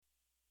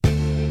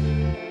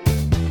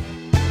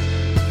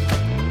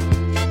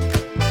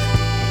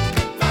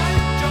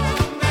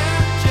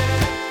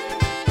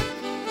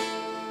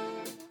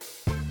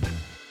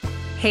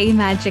Hey,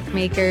 Magic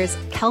Makers.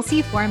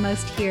 Kelsey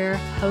Foremost here,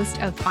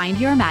 host of Find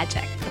Your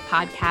Magic, the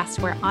podcast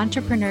where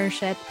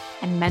entrepreneurship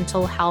and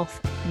mental health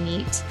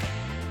meet.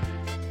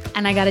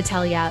 And I got to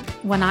tell you,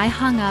 when I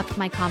hung up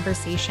my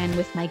conversation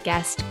with my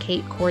guest,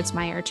 Kate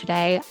Kordsmeier,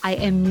 today, I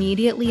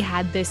immediately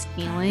had this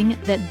feeling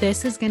that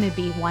this is going to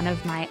be one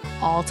of my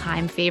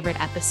all-time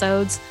favorite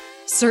episodes,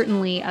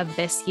 certainly of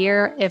this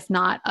year, if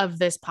not of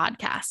this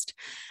podcast.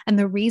 And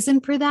the reason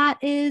for that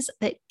is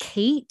that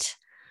Kate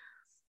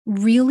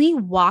really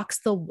walks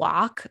the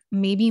walk,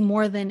 maybe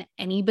more than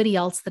anybody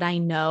else that I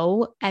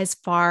know, as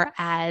far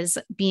as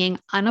being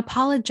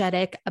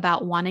unapologetic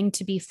about wanting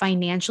to be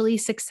financially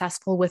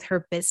successful with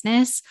her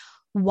business,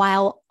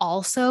 while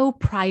also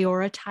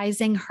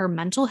prioritizing her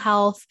mental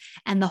health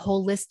and the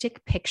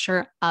holistic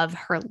picture of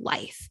her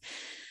life.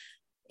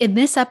 In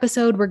this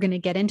episode, we're going to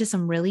get into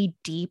some really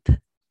deep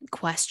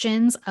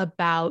questions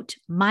about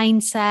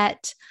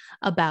mindset,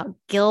 about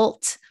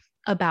guilt,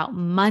 about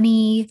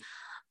money.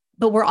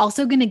 But we're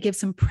also going to give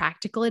some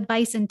practical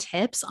advice and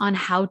tips on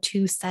how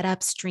to set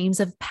up streams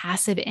of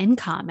passive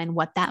income and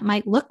what that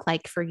might look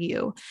like for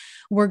you.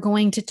 We're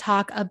going to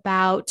talk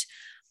about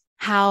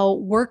how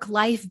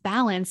work-life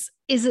balance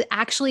is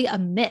actually a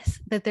myth,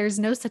 that there's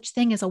no such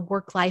thing as a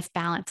work-life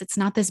balance. It's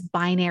not this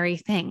binary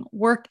thing.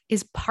 Work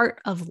is part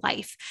of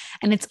life.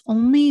 And it's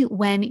only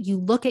when you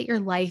look at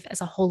your life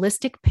as a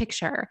holistic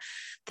picture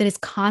that is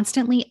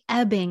constantly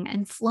ebbing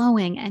and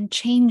flowing and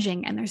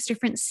changing, and there's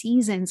different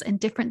seasons and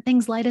different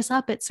things light us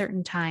up at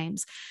certain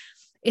times.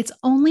 It's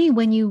only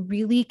when you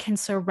really can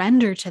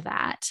surrender to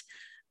that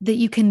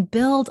you can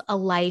build a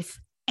life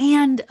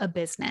and a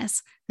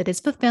business that is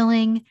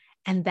fulfilling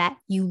and that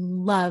you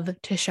love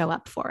to show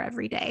up for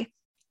every day.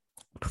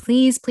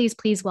 Please, please,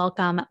 please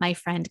welcome my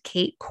friend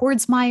Kate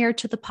Kordsmeier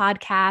to the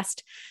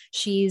podcast.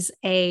 She's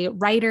a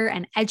writer,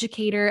 an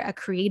educator, a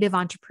creative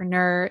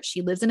entrepreneur.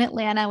 She lives in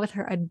Atlanta with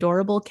her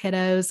adorable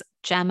kiddos,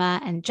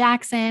 Gemma and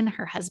Jackson,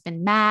 her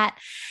husband, Matt,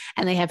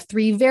 and they have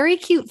 3 very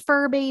cute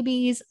fur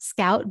babies,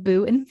 Scout,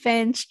 Boo, and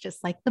Finch,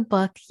 just like the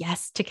book,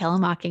 Yes, To Kill a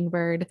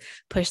Mockingbird.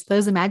 Push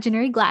those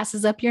imaginary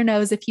glasses up your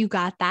nose if you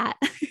got that.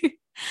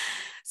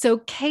 So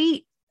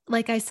Kate,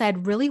 like I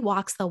said, really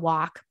walks the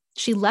walk.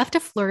 She left a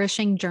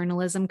flourishing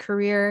journalism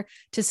career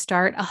to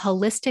start a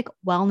holistic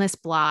wellness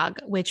blog,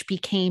 which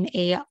became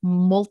a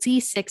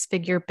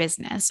multi-6-figure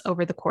business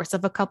over the course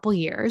of a couple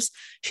years.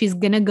 She's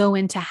going to go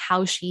into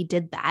how she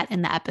did that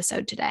in the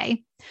episode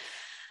today.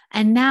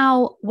 And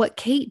now what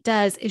Kate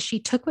does is she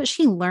took what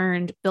she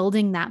learned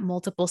building that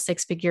multiple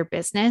 6-figure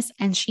business,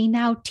 and she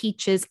now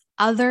teaches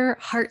other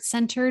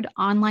heart-centered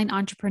online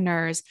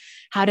entrepreneurs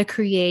how to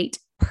create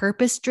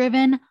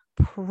purpose-driven,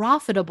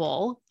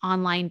 profitable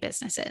online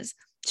businesses.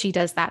 She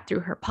does that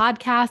through her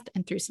podcast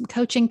and through some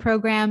coaching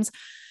programs.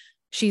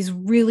 She's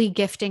really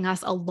gifting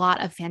us a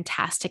lot of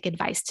fantastic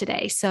advice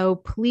today. So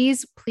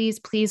please, please,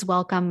 please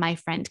welcome my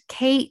friend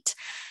Kate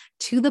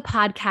to the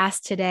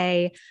podcast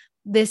today.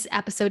 This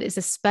episode is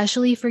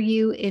especially for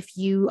you if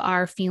you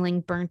are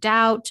feeling burnt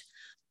out,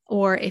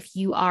 or if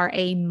you are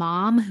a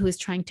mom who is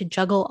trying to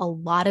juggle a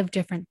lot of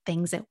different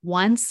things at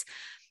once.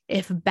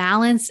 If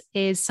balance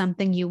is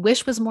something you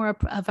wish was more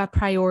of a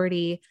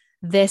priority,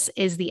 this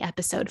is the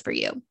episode for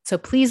you. So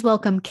please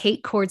welcome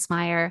Kate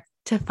Kordsmeier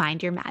to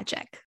Find Your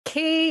Magic.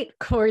 Kate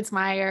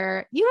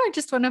Kordsmeier, you are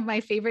just one of my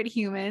favorite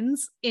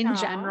humans in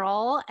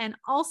general, and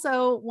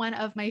also one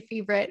of my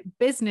favorite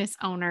business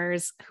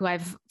owners who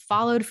I've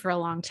followed for a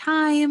long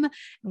time. And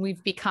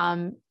we've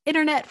become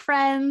internet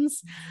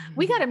friends.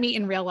 We got to meet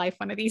in real life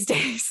one of these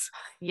days.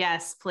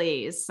 Yes,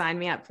 please sign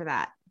me up for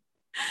that.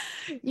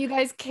 You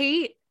guys,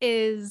 Kate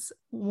is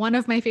one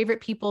of my favorite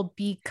people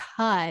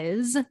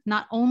because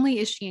not only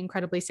is she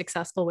incredibly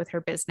successful with her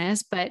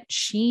business, but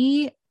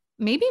she,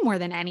 maybe more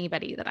than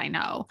anybody that I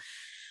know,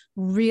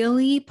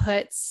 really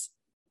puts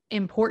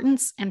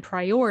importance and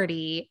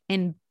priority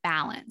in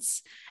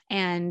balance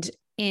and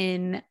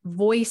in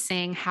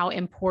voicing how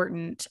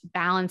important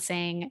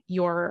balancing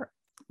your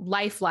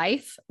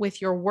life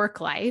with your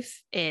work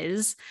life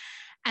is.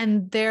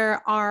 And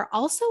there are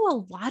also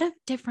a lot of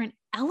different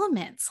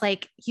elements.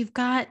 Like you've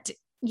got,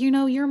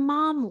 your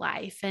mom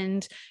life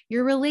and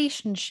your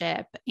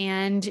relationship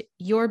and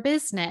your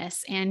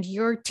business and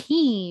your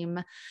team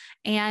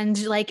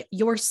and like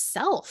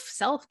yourself,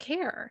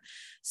 self-care.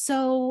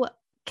 So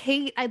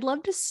Kate, I'd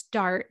love to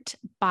start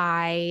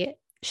by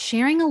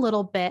sharing a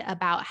little bit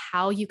about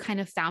how you kind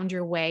of found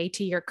your way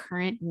to your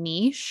current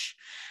niche.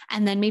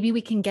 And then maybe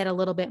we can get a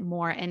little bit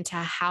more into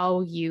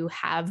how you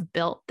have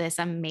built this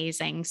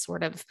amazing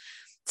sort of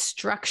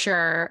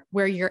structure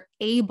where you're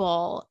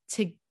able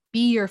to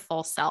be your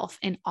full self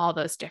in all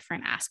those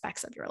different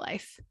aspects of your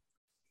life.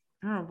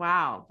 Oh,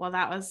 wow. Well,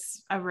 that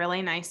was a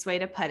really nice way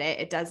to put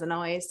it. It doesn't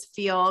always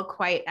feel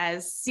quite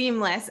as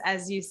seamless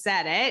as you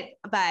said it,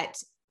 but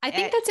I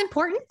think that's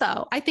important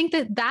though. I think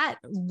that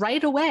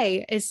right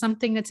away is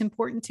something that's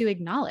important to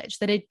acknowledge,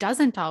 that it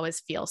doesn't always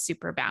feel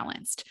super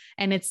balanced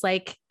and it's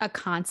like a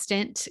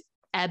constant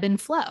ebb and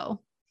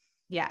flow.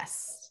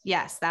 Yes.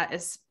 Yes, that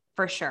is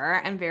for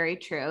sure and very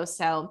true.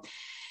 So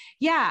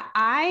Yeah,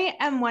 I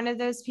am one of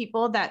those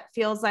people that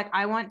feels like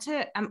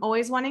I'm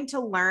always wanting to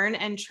learn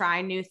and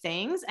try new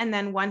things. And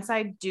then once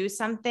I do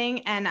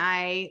something and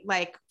I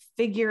like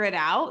figure it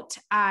out,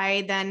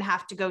 I then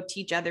have to go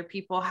teach other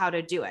people how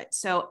to do it.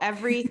 So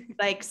every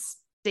like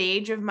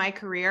stage of my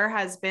career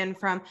has been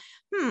from,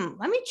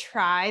 let me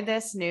try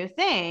this new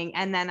thing.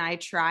 And then I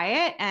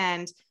try it.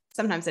 And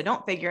sometimes I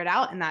don't figure it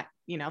out. And that,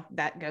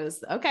 that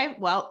goes, okay,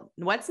 well,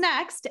 what's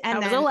next?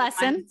 And that was then a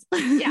lesson.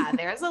 yeah,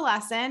 there's a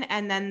lesson.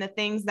 And then the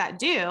things that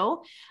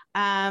do,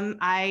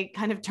 I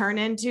kind of turn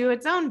into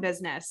its own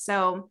business.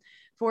 So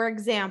for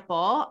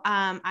example,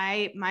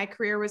 my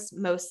career was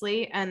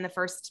mostly in the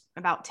first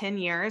about 10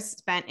 years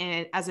spent in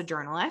it as a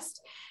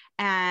journalist.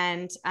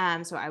 And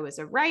so I was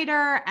a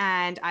writer,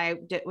 and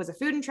was a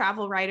food and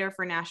travel writer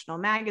for national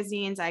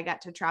magazines. I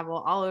got to travel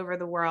all over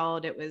the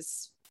world. It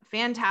was a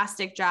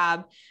fantastic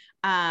job.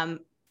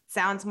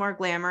 Sounds more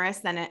glamorous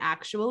than it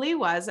actually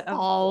was.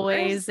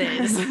 Always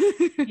is.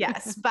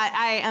 Yes, but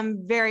I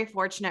am very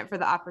fortunate for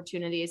the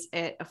opportunities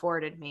it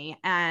afforded me.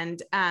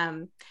 And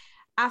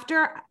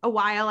after a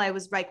while, I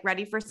was like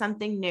ready for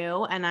something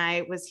new. And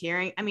I was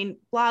hearing,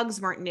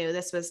 blogs weren't new.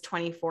 This was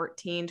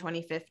 2014,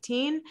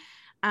 2015.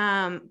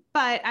 But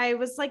I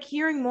was like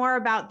hearing more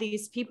about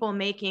these people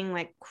making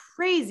like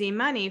crazy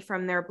money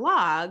from their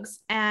blogs.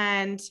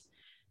 And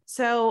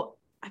so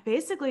I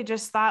basically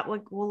just thought,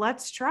 like, well,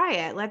 let's try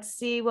it. Let's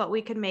see what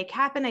we could make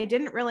happen. I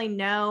didn't really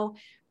know.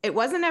 It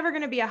wasn't ever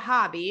going to be a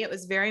hobby. It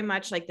was very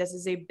much like, this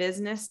is a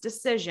business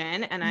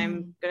decision and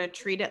I'm going to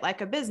treat it like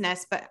a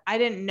business, but I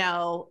didn't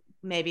know,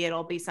 maybe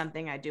it'll be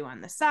something I do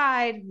on the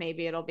side.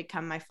 Maybe it'll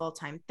become my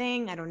full-time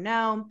thing. I don't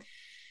know.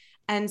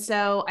 And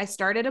so I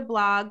started a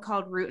blog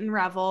called Root and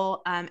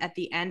Revel at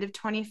the end of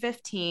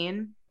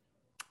 2015.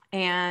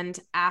 And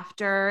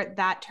after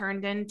that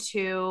turned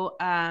into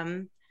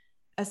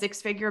a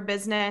six-figure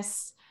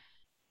business,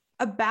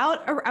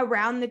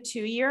 around the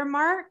 2-year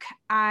mark,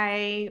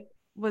 I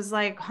was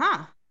like,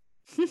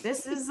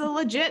 this is a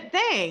legit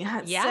thing.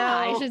 Yeah, so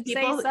I should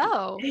say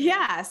so.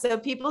 Yeah. So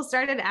people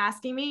started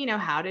asking me,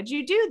 how did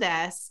you do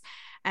this?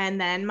 And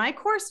then my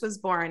course was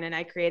born, and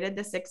I created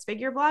the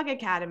Six-Figure Blog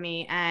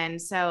Academy.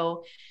 And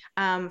so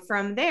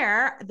from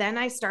there, then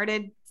I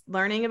started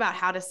learning about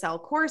how to sell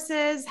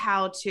courses,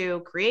 how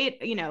to create,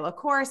 a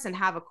course and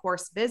have a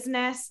course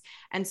business.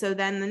 And so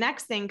then the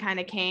next thing kind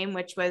of came,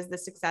 which was the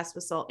Success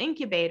with Soul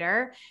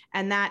Incubator.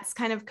 And that's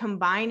kind of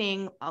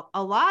combining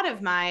a lot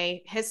of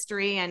my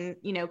history and,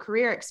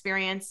 career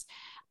experience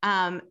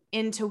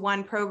into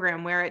one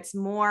program, where it's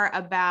more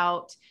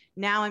about,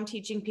 now I'm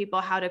teaching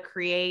people how to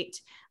create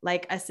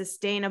like a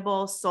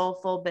sustainable,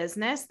 soulful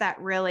business that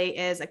really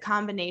is a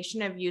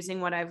combination of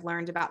using what I've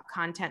learned about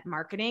content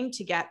marketing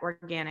to get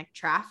organic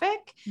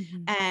traffic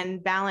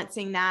and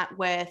balancing that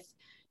with,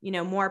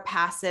 more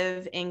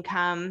passive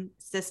income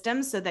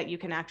systems so that you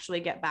can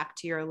actually get back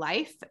to your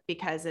life,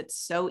 because it's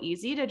so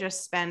easy to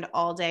just spend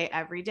all day,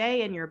 every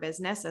day in your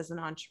business as an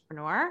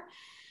entrepreneur.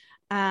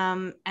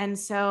 And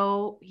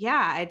so,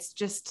 yeah, it's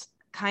just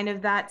kind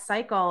of that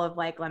cycle of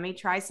like, let me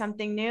try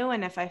something new.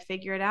 And if I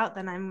figure it out,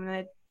 then I'm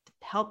going to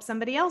help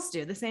somebody else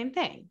do the same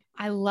thing.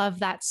 I love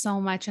that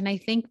so much. And I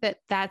think that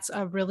that's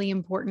a really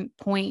important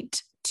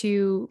point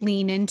to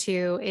lean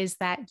into, is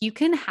that you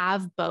can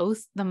have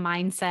both the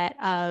mindset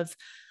of,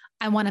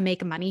 I want to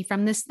make money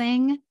from this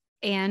thing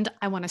and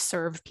I want to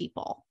serve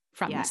people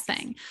from this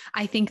thing.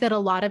 I think that a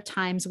lot of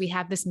times we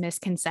have this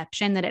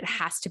misconception that it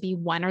has to be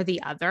one or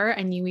the other.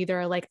 And you either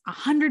are like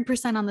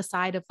 100% on the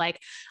side of like,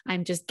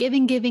 I'm just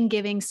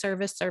giving,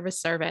 service.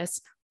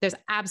 There's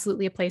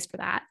absolutely a place for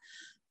that.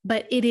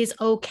 But it is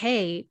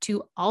okay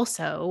to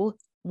also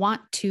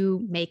want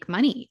to make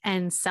money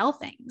and sell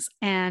things.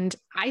 And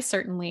I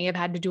certainly have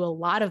had to do a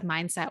lot of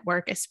mindset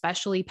work,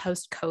 especially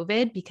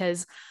post-COVID,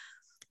 because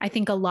I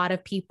think a lot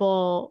of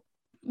people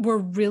were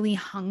really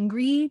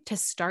hungry to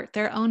start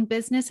their own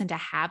business and to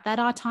have that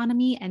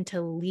autonomy and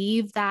to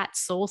leave that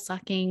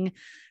soul-sucking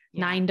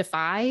 9 to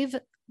 5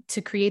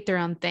 to create their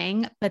own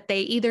thing. But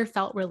they either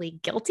felt really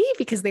guilty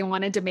because they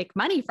wanted to make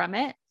money from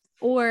it,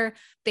 or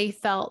they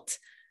felt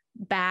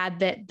bad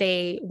that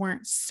they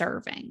weren't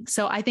serving.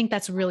 So I think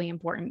that's really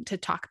important to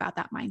talk about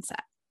that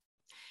mindset.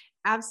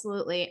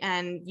 Absolutely.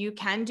 And you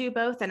can do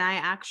both. And I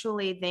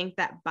actually think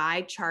that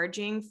by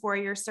charging for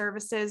your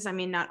services,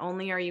 not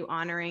only are you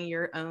honoring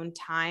your own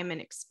time and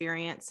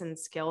experience and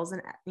skills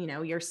and,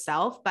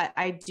 yourself, but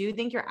I do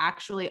think you're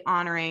actually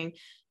honoring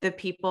the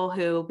people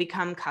who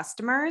become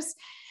customers.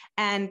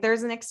 And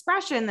there's an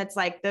expression that's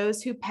like,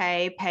 those who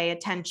pay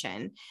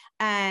attention.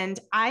 And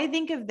I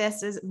think of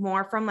this as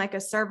more from like a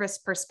service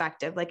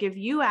perspective. Like, if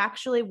you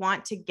actually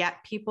want to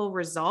get people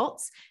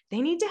results,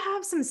 they need to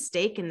have some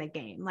stake in the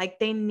game. Like,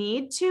 they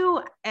need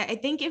to, I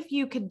think if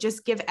you could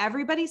just give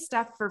everybody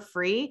stuff for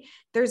free,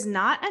 there's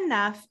not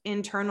enough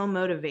internal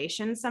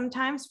motivation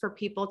sometimes for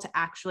people to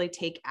actually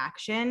take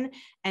action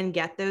and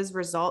get those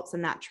results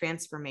and that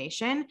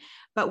transformation.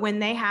 But when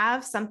they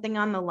have something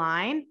on the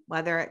line,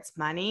 whether it's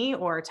money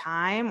or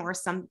time or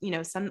some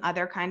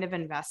other kind of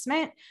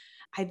investment,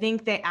 I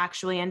think they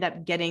actually end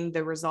up getting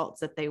the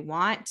results that they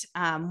want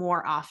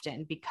more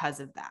often because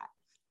of that.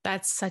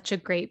 That's such a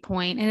great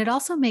point. And it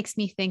also makes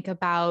me think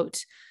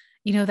about,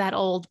 you know, that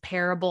old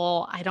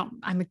parable.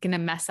 I'm going to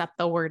mess up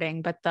the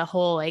wording, but the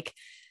whole like,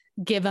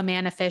 give a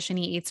man a fish and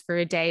he eats for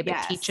a day, but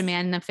Yes. teach a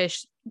man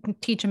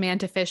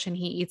to fish and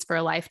he eats for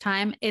a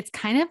lifetime. It's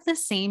kind of the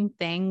same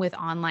thing with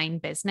online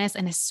business,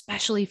 and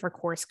especially for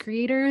course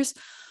creators,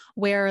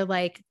 where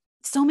like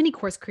so many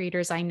course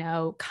creators I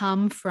know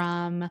come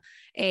from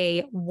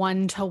a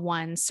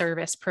one-to-one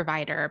service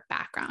provider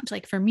background.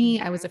 Like for me,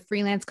 I was a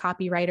freelance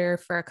copywriter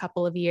for a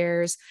couple of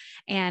years,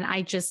 and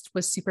I just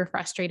was super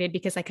frustrated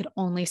because I could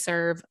only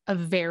serve a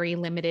very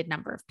limited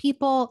number of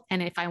people.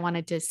 And if I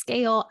wanted to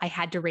scale, I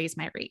had to raise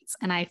my rates.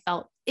 And I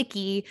felt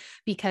icky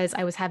because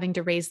I was having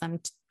to raise them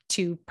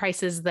to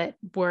prices that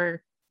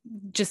were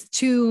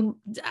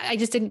I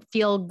just didn't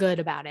feel good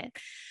about it,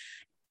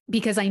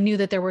 because I knew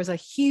that there was a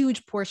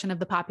huge portion of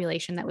the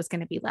population that was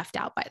going to be left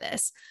out by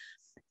this.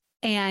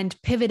 And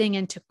pivoting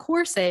into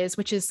courses,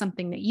 which is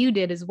something that you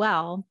did as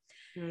well,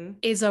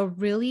 is a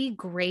really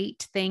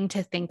great thing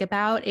to think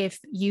about. If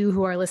you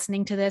who are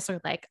listening to this are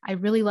like, I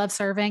really love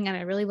serving and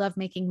I really love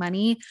making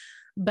money,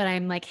 but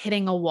I'm like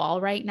hitting a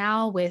wall right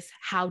now with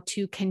how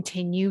to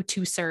continue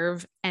to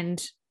serve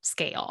and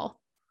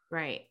scale.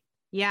 Right.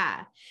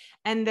 Yeah.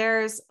 And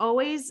there's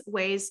always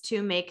ways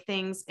to make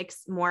things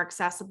more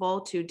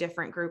accessible to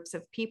different groups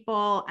of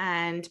people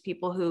and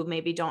people who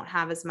maybe don't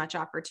have as much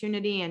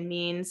opportunity and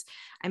means.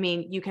 I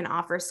mean, you can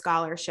offer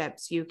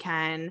scholarships. You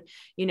can,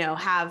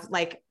 have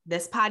like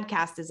this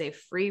podcast is a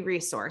free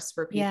resource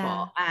for people.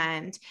 Yeah.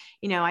 And,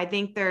 I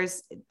think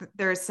there's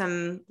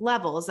some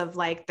levels of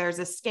like, there's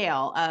a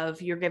scale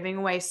of you're giving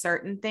away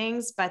certain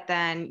things, but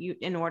then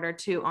in order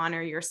to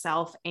honor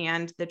yourself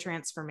and the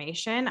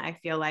transformation, I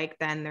feel like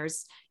then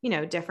there's,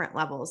 different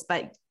levels,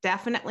 but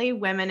definitely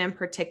women in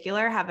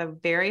particular have a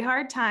very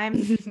hard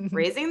time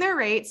raising their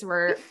rates.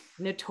 We're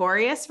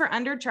notorious for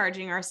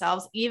undercharging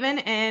ourselves, even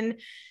in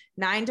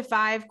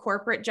 9-to-5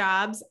 corporate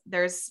jobs.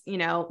 There's,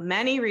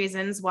 many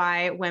reasons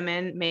why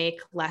women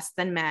make less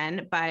than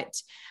men, but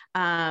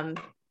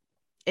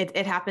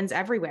it happens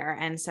everywhere.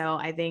 And so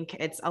I think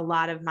it's a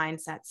lot of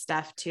mindset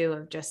stuff too,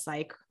 of just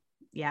like,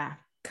 yeah.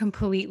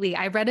 Completely.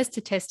 I read a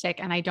statistic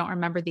and I don't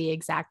remember the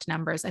exact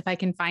numbers. If I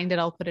can find it,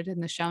 I'll put it in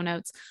the show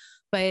notes.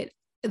 But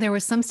there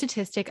was some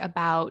statistic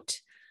about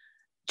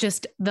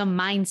just the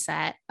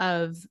mindset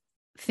of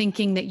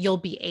thinking that you'll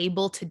be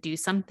able to do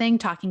something,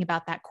 talking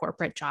about that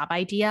corporate job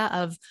idea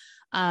of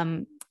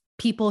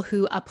people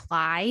who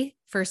apply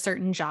for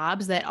certain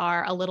jobs that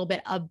are a little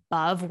bit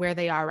above where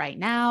they are right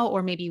now,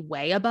 or maybe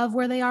way above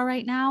where they are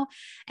right now.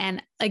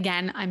 And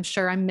again, I'm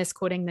sure I'm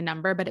misquoting the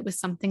number, but it was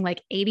something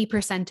like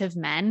 80% of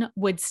men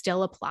would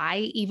still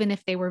apply, even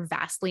if they were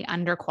vastly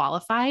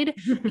underqualified,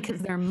 because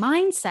their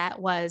mindset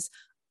was,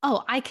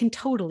 oh, I can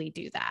totally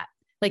do that.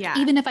 Like,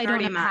 even if I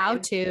don't know how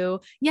to,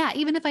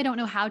 even if I don't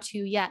know how to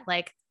yet,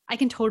 like I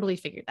can totally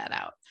figure that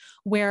out.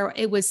 Where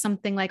it was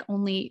something like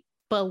only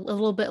a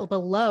little bit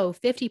below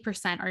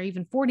 50% or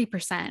even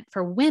 40%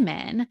 for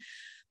women,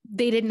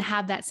 they didn't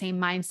have that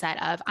same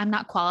mindset of I'm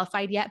not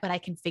qualified yet, but I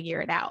can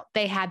figure it out.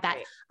 They had that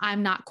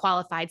I'm not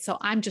qualified, so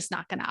I'm just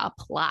not going to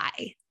apply.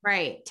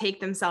 Right. Take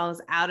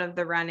themselves out of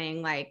the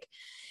running. Like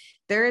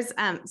there's,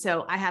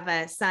 so I have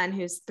a son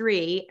who's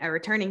 3,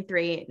 returning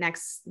 3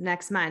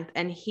 next month,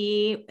 and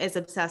he is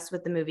obsessed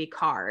with the movie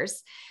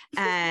Cars.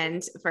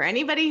 And for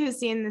anybody who's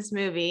seen this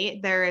movie,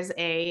 there is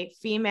a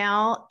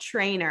female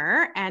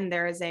trainer and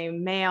there is a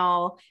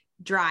male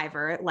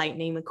driver,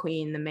 Lightning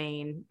McQueen,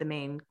 the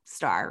main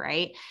star,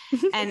 right?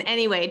 And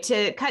anyway,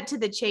 to cut to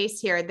the chase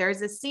here,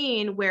 there's a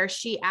scene where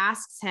she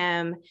asks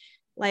him,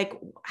 like,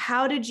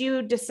 how did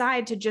you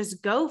decide to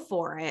just go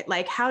for it?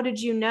 Like, how did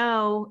you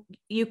know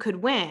you could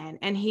win?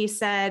 And he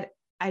said,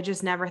 I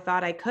just never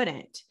thought I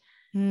couldn't.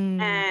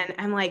 And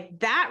I'm like,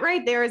 that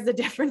right there is the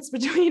difference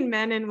between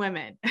men and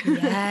women.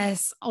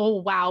 Yes.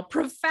 Oh, wow.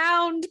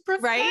 Profound.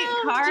 Right?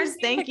 Cars.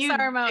 Thank you.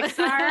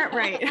 Pixar.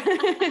 Right.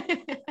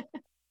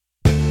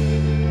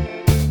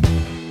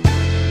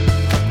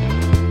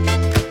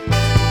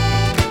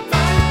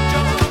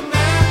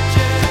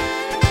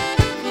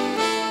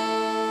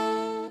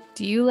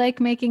 Do you like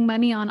making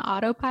money on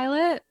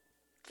autopilot?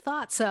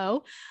 Thought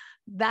so.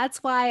 That's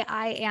why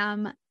I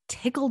am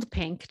tickled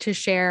pink to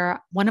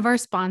share one of our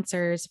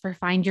sponsors for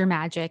Find Your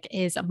Magic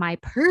is my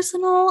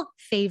personal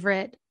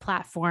favorite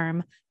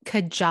platform,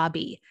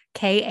 Kajabi,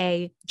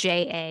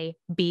 Kajabi.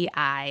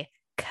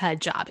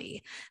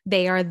 Kajabi.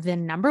 They are the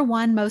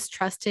 #1 most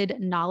trusted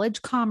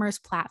knowledge commerce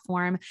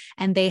platform,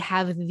 and they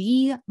have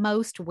the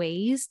most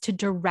ways to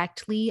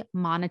directly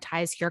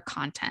monetize your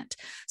content.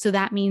 So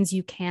that means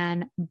you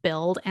can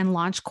build and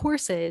launch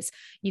courses.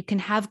 You can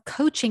have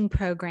coaching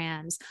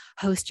programs,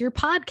 host your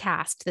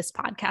podcast. This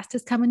podcast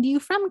is coming to you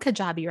from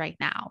Kajabi right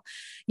now.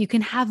 You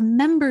can have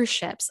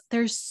memberships.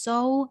 There's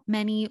so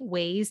many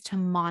ways to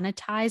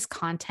monetize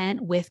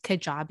content with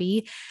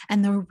Kajabi.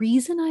 And the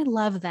reason I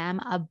love them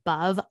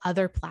above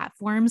other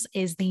platforms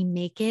is they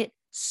make it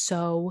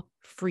so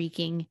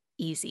freaking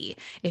easy.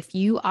 If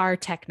you are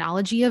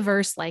technology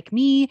averse like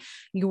me,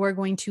 you are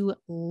going to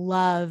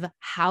love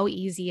how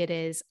easy it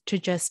is to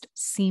just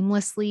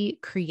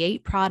seamlessly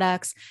create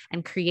products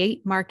and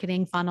create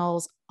marketing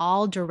funnels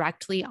all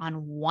directly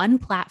on one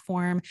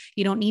platform.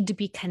 You don't need to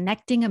be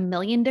connecting a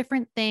million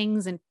different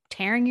things and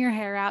tearing your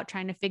hair out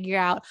trying to figure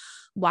out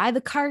why the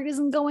cart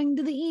isn't going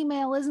to the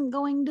email, isn't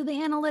going to the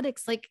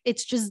analytics. Like,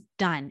 it's just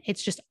done.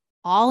 It's just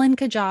all in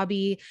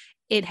Kajabi.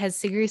 It has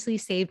seriously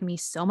saved me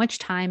so much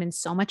time and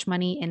so much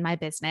money in my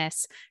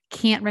business.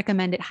 Can't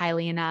recommend it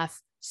highly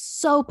enough.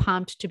 So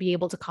pumped to be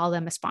able to call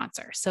them a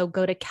sponsor. So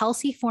go to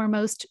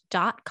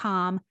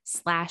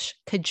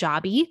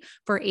kelseyforemost.com/Kajabi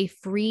for a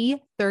free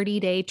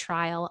 30-day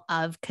trial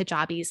of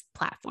Kajabi's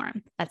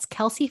platform. That's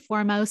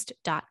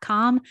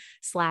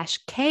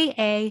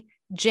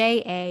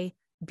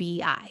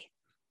kelseyforemost.com/KAJABI.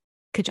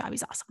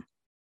 Kajabi's awesome.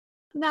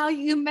 Now,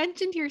 you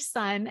mentioned your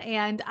son,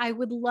 and I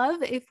would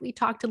love if we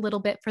talked a little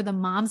bit for the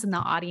moms in the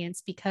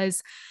audience,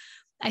 because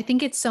I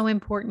think it's so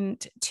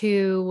important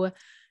to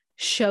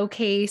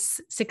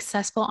showcase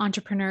successful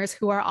entrepreneurs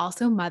who are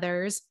also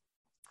mothers.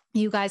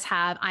 You guys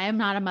have, I am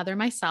not a mother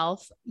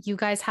myself. You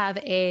guys have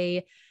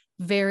a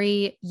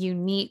very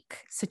unique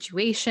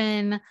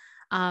situation.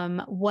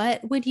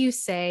 What would you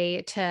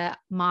say to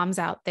moms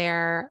out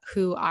there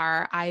who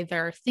are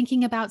either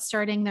thinking about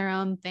starting their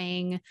own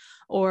thing,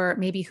 or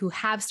maybe who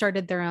have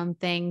started their own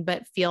thing,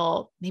 but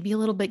feel maybe a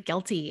little bit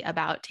guilty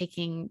about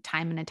taking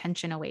time and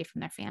attention away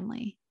from their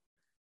family?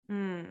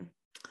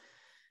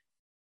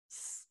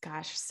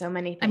 Gosh, so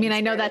many things. I mean,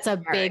 I know that's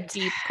a big,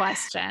 deep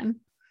question.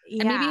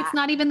 Yeah. And maybe it's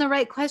not even the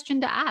right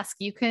question to ask.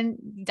 You can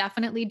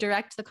definitely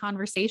direct the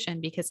conversation,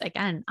 because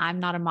again, I'm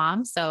not a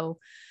mom.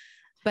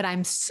 But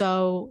I'm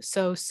so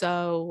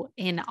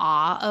in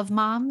awe of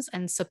moms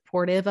and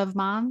supportive of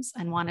moms,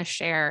 and want to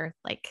share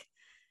like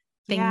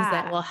things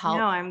that will help.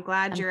 No, I'm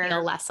glad you're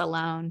feel less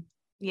alone.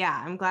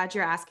 Yeah. I'm glad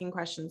you're asking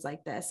questions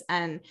like this.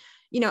 And,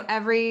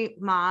 every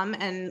mom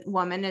and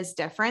woman is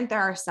different. There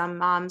are some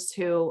moms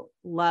who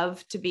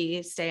love to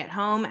be stay at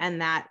home,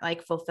 and that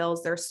like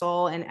fulfills their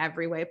soul in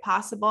every way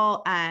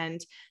possible.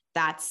 And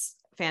that's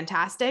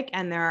fantastic.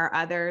 And there are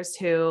others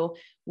who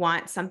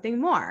want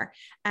something more.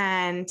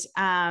 And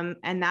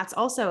that's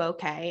also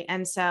okay.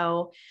 And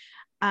so,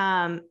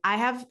 I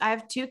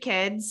have two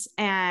kids,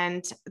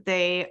 and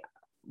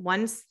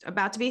one's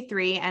about to be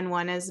 3 and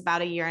one is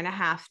about 1.5 years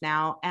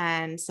now.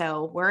 And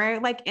so we're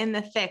like in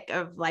the thick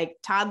of like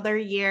toddler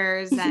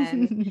years.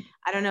 And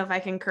I don't know if I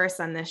can curse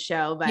on this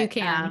show, but you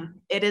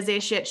can. It is a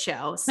shit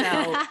show. So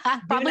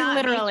probably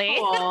literally.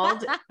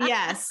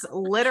 Yes.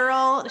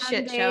 Literal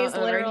shit show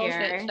over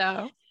here. Shit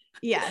show.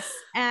 Yes.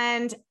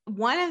 And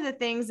one of the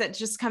things that's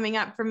just coming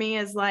up for me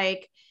is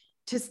like,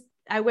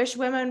 I wish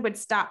women would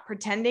stop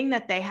pretending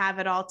that they have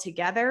it all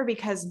together,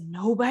 because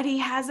nobody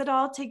has it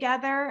all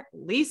together,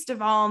 least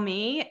of all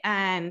me.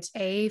 And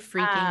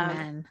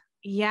men.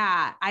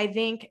 Yeah. I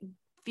think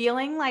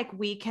feeling like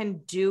we can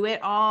do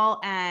it all.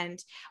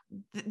 And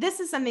this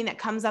is something that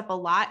comes up a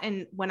lot.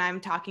 And when I'm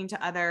talking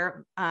to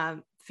other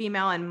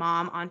female and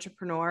mom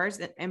entrepreneurs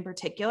in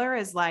particular,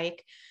 is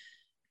like,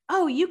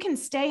 oh, you can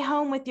stay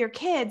home with your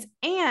kids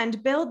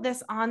and build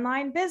this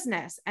online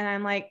business. And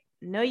I'm like,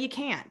 no, you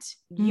can't.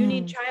 You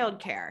need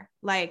childcare.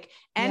 Like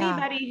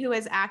anybody who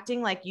is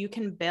acting like you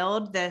can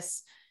build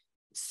this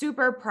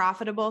super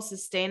profitable,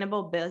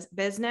 sustainable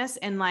business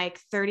in like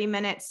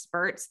 30-minute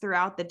spurts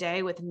throughout the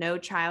day with no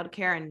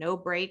childcare and no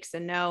breaks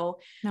and no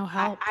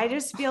help. I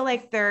just feel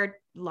like they're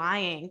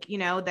lying,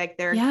 like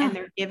and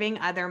they're giving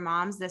other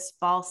moms this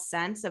false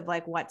sense of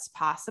like what's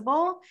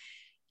possible.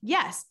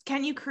 Yes.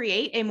 Can you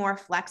create a more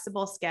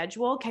flexible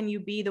schedule? Can you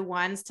be the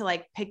ones to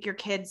like pick your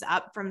kids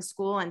up from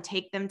school and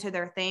take them to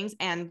their things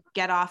and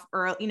get off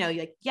early?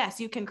 Like, yes,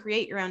 you can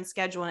create your own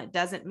schedule, and it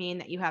doesn't mean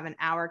that you have an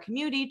hour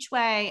commute each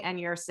way and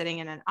you're sitting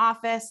in an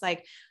office.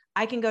 Like,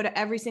 I can go to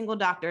every single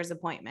doctor's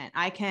appointment.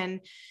 I can,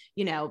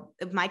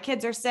 if my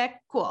kids are sick,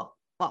 cool.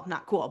 Well,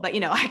 not cool, but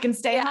I can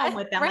stay home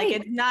with them. Right.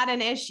 Like, it's not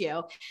an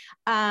issue.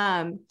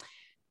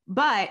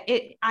 But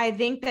I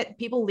think that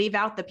people leave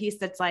out the piece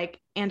that's like,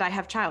 and I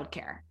have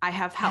childcare, I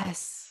have help.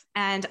 Yes.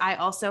 And I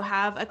also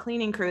have a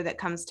cleaning crew that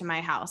comes to my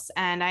house.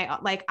 And I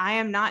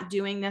am not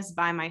doing this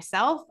by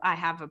myself. I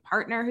have a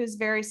partner who's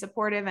very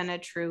supportive and a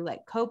true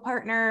like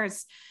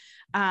co-partners,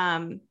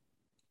 and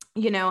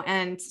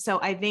so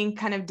I think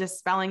kind of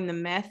dispelling the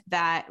myth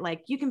that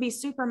like, you can be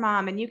super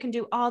mom and you can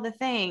do all the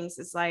things.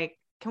 It's like,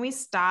 can we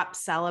stop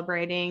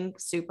celebrating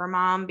super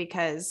mom?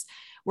 Because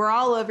we're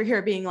all over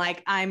here being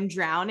like, I'm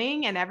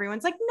drowning, and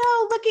everyone's like,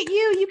 no, look at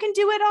you. You can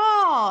do it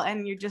all.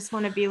 And you just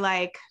want to be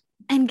like,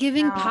 and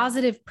giving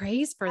positive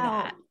praise for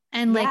that.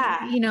 And like,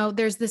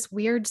 there's this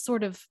weird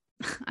sort of,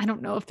 I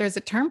don't know if there's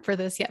a term for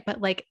this yet, but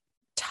like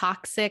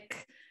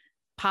toxic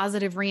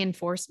positive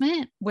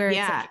reinforcement, where it's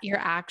like you're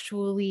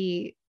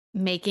actually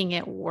making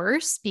it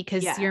worse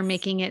because you're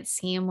making it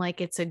seem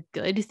like it's a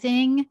good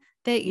thing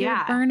that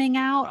you're burning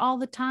out all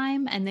the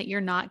time, and that you're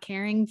not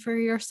caring for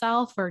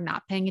yourself or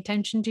not paying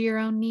attention to your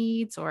own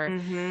needs, or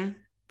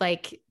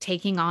like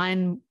taking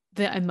on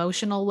the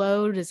emotional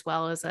load, as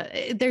well as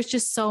there's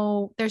just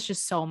so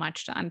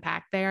much to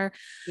unpack there.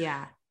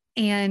 Yeah.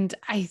 And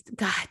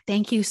God,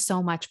 thank you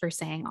so much for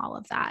saying all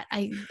of that.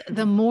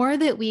 The more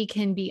that we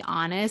can be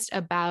honest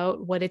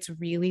about what it's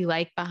really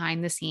like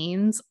behind the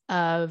scenes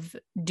of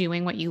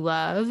doing what you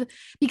love,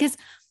 because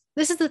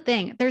this is the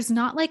thing, there's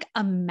not like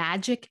a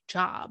magic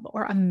job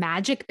or a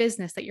magic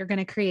business that you're going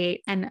to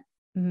create and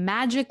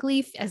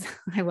magically, as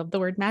I love the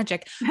word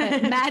magic,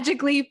 but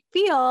magically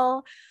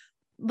feel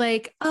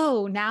like,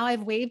 oh, now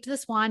I've waved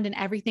this wand and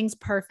everything's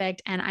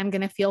perfect and I'm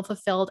going to feel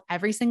fulfilled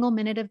every single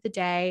minute of the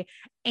day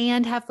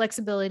and have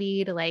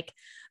flexibility to like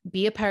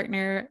be a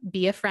partner,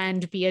 be a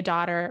friend, be a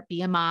daughter,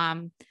 be a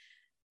mom,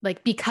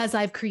 like because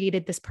I've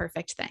created this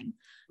perfect thing.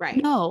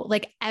 Right. No,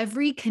 like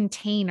every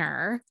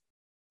container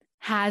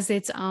has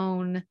its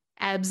own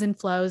ebbs and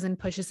flows and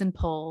pushes and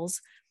pulls.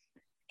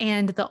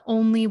 And the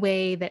only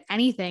way that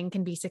anything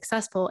can be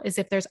successful is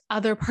if there's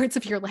other parts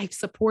of your life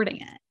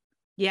supporting it.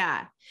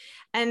 Yeah.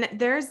 And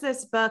there's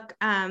this book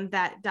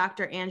that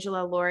Dr.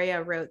 Angela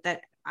Lauria wrote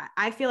that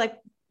I feel like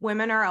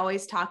women are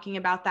always talking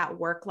about that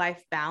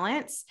work-life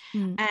balance,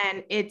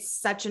 and it's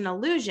such an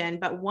illusion.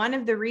 But one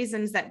of the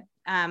reasons that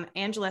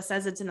Angela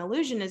says it's an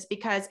illusion is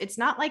because it's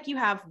not like you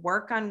have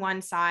work on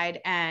one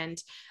side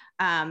and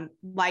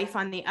life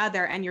on the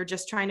other, and you're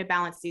just trying to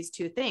balance these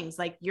two things.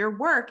 Like your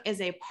work is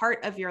a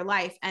part of your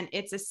life, and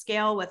it's a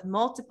scale with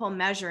multiple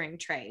measuring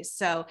trays.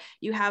 So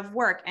you have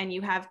work and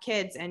you have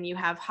kids and you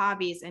have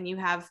hobbies and you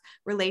have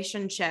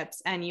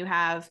relationships and you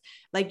have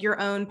like your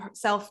own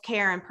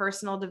self-care and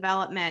personal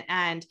development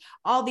and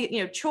all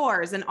the,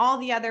 chores and all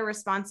the other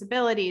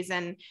responsibilities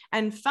and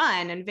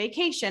fun and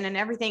vacation and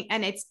everything.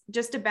 And it's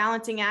just a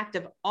balancing act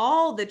of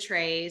all the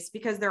trays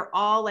because they're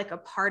all like a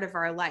part of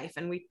our life.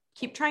 And we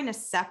keep trying to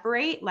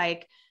separate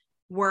like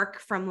work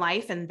from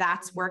life, and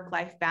that's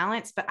work-life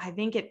balance. But I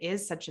think it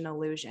is such an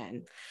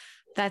illusion.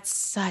 That's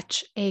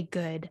such a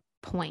good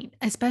point,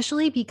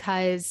 especially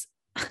because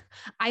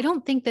I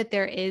don't think that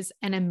there is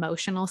an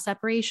emotional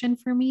separation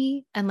for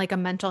me and like a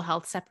mental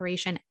health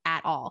separation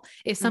at all.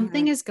 If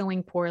something is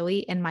going poorly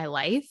in my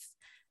life,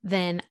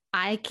 then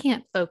I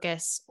can't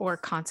focus or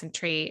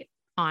concentrate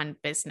on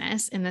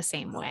business in the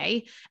same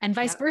way, and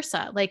vice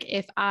versa. Like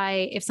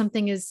if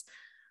something is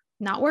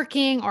not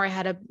working, or I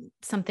had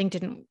something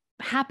didn't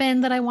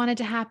happen that I wanted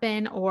to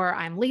happen, or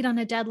I'm late on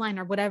a deadline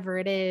or whatever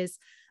it is,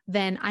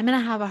 then I'm going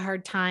to have a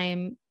hard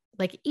time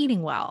like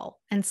eating well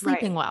and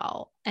sleeping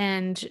well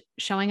and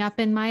showing up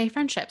in my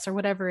friendships or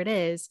whatever it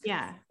is.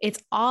 Yeah. It's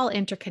all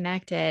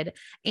interconnected.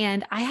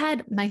 And I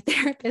had my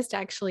therapist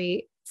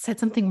actually said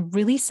something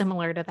really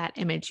similar to that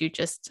image you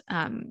just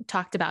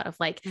talked about of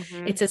like,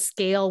 it's a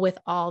scale with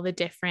all the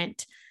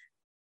different,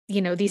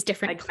 these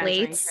different like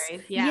plates.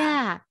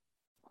 Yeah.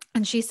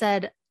 And she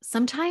said,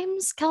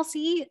 sometimes,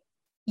 Kelsey,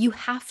 you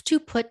have to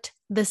put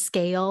the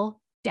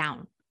scale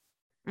down.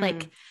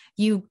 Like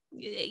you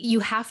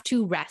have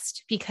to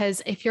rest,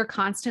 because if you're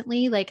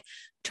constantly like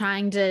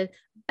trying to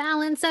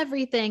balance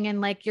everything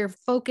and like your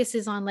focus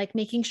is on like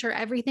making sure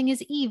everything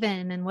is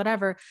even and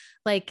whatever,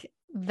 like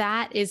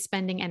that is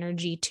spending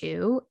energy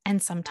too. And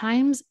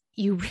sometimes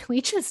you really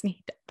just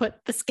need to put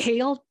the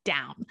scale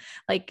down.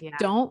 Like,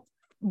 don't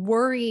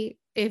worry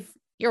if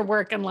your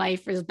work and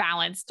life is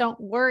balanced. Don't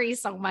worry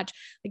so much.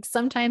 Like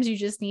sometimes you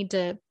just need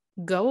to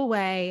go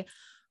away,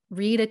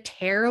 read a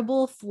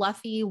terrible,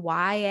 fluffy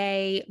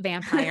YA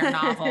vampire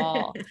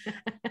novel,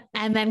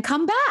 and then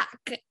come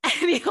back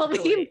and you'll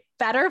be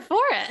better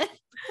for it.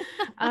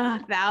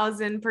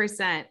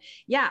 1,000%.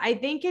 Yeah. I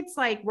think it's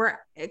like, we're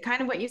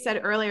kind of what you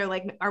said earlier,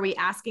 like, are we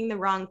asking the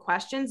wrong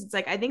questions? It's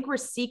like, I think we're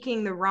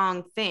seeking the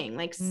wrong thing,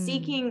 like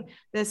seeking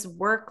this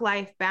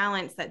work-life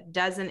balance that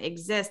doesn't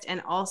exist.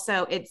 And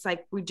also it's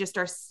like,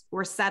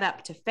 we're set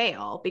up to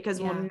fail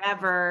because we'll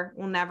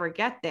never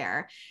get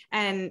there.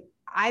 And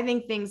I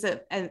think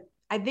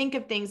I think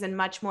of things in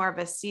much more of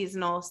a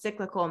seasonal,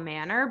 cyclical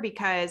manner,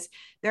 because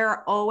there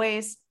are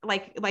always,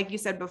 like you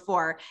said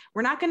before,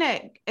 we're not going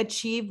to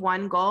achieve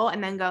one goal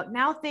and then go,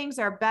 now things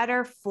are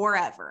better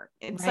forever.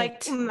 It's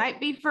like, it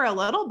might be for a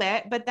little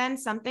bit, but then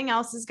something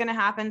else is going to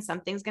happen.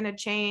 Something's going to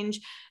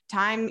change.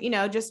 Time,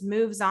 just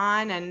moves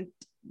on and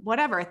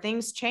whatever,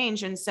 things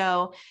change. And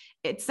so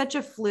it's such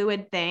a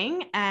fluid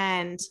thing.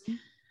 And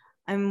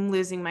I'm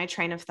losing my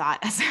train of thought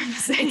as I'm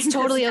saying. It's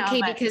totally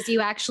okay, because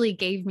you actually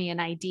gave me an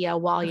idea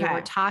while you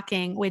were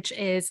talking, which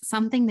is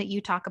something that you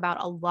talk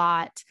about a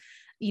lot,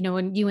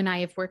 when you and I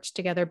have worked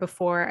together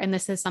before. And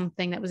this is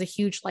something that was a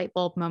huge light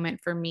bulb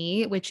moment for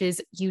me, which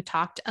is you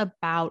talked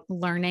about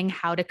learning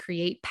how to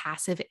create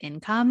passive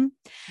income.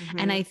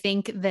 And I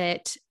think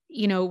that,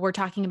 we're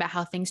talking about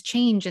how things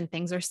change and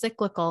things are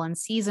cyclical and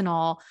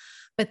seasonal,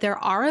 but there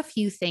are a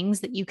few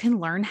things that you can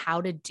learn how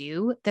to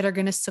do that are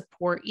going to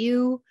support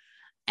you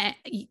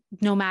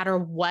no matter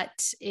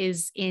what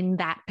is in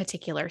that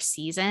particular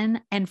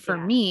season. And for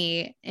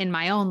me, in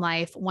my own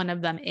life, one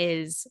of them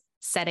is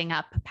setting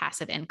up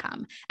passive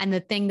income. And the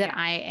thing that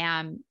I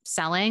am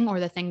selling or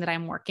the thing that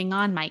I'm working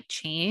on might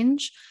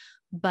change,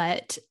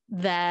 but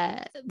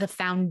the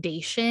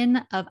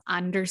foundation of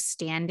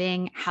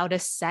understanding how to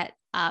set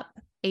up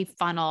a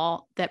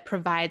funnel that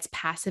provides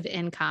passive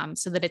income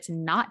so that it's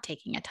not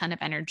taking a ton of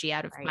energy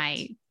out of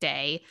my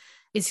day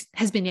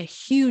has been a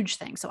huge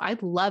thing. So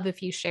I'd love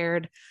if you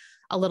shared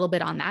a little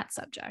bit on that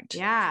subject.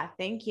 Yeah,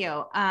 thank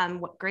you.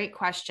 Great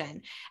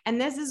question.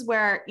 And this is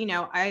where,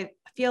 I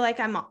feel like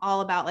I'm all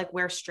about like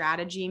where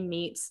strategy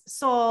meets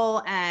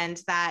soul and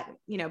that,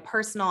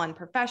 personal and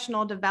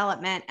professional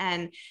development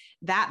and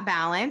that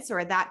balance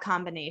or that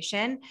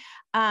combination.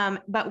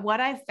 But what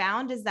I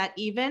found is that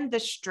even the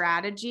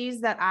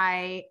strategies that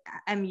I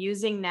am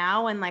using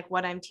now and like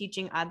what I'm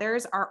teaching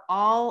others are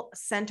all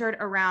centered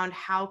around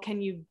how can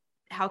you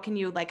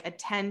like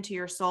attend to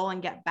your soul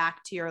and get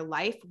back to your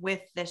life with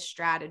this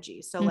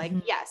strategy. So like,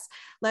 yes,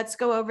 let's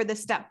go over the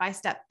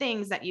step-by-step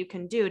things that you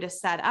can do to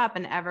set up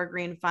an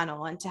evergreen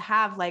funnel and to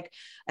have like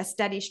a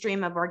steady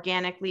stream of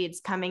organic leads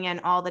coming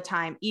in all the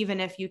time, even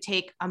if you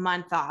take a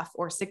month off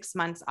or 6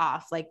 months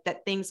off, like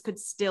that things could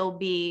still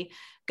be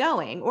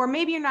going. Or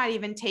maybe you're not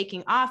even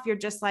taking off. You're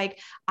just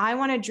like, I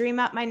want to dream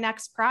up my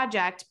next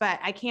project, but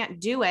I can't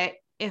do it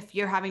if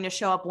you're having to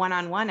show up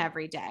one-on-one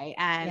every day.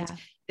 And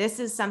this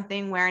is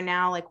something where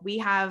now, like we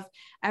have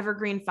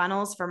evergreen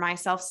funnels for my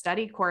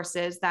self-study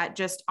courses that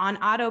just on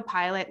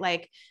autopilot,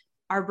 like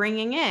are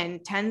bringing in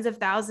tens of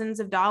thousands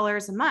of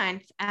dollars a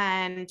month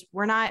and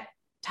we're not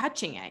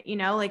touching it,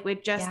 like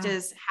it just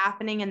is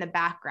happening in the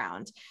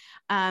background.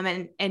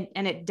 And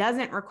it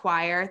doesn't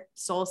require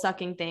soul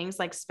sucking things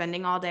like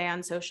spending all day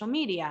on social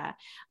media,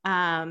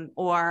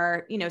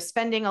 or,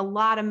 spending a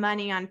lot of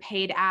money on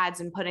paid ads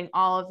and putting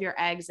all of your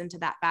eggs into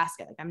that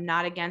basket. Like I'm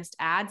not against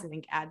ads. I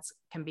think ads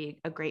can be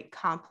a great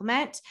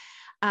compliment.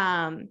 But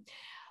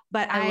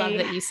I love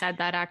that you said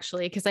that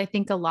actually, because I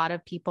think a lot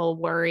of people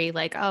worry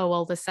like, oh,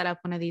 well, to set up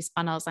one of these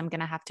funnels, I'm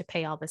going to have to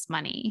pay all this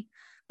money.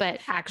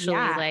 But actually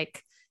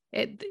like,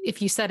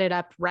 if you set it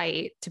up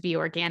right to be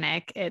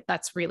organic,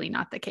 that's really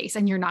not the case.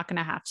 And you're not going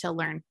to have to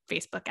learn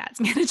Facebook Ads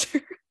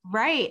Manager.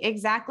 Right,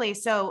 exactly.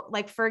 So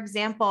like, for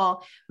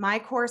example, my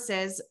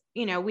courses,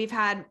 we've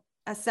had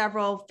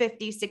several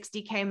 50,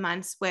 60K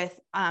months with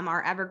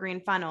our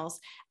evergreen funnels,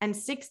 and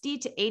 60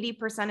 to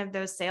 80% of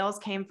those sales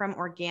came from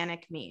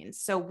organic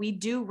means. So we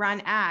do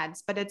run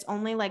ads, but it's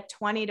only like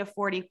 20 to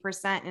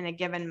 40% in a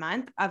given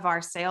month of our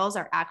sales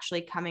are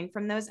actually coming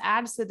from those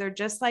ads. So they're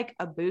just like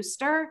a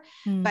booster.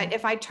 But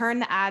if I turn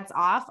the ads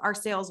off, our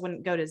sales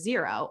wouldn't go to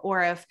zero.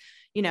 Or if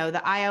the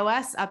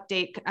iOS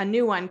update, a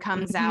new one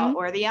comes out,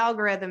 or the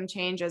algorithm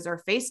changes,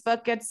 or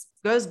Facebook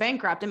goes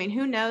bankrupt. I mean,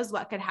 who knows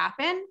what could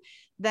happen?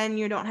 Then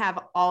you don't have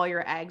all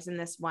your eggs in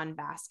this one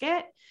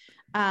basket.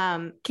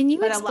 Can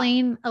you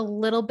explain a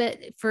little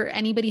bit for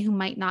anybody who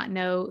might not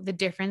know the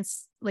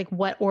difference, like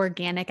what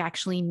organic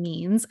actually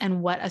means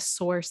and what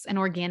an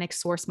organic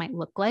source might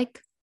look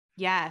like?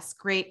 Yes,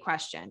 great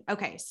question.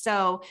 Okay,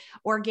 so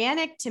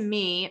organic to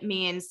me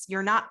means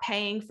you're not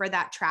paying for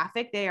that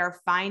traffic. They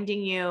are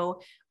finding you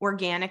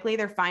organically.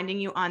 They're finding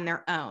you on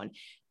their own.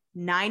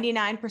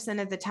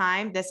 99% of the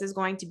time, this is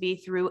going to be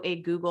through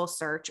a Google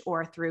search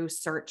or through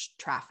search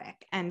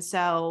traffic. And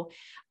so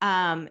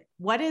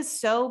what is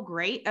so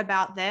great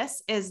about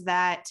this is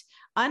that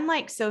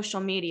unlike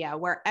social media,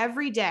 where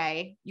every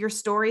day your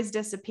stories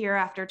disappear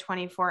after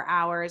 24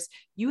 hours,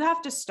 you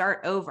have to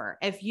start over.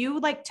 If you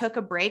like took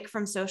a break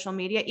from social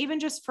media, even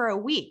just for a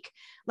week,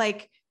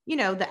 like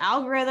the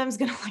algorithm's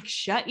going to like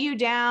shut you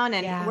down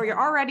and where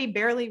you're already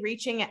barely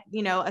reaching,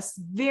 a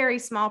very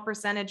small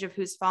percentage of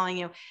who's following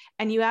you.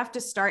 And you have to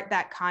start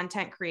that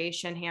content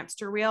creation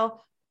hamster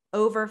wheel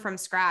over from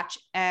scratch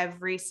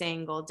every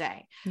single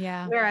day.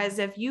 Yeah. Whereas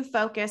if you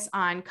focus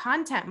on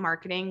content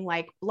marketing,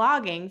 like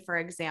blogging, for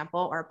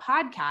example, or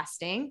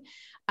podcasting,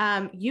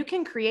 you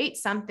can create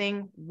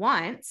something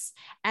once,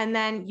 and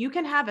then you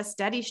can have a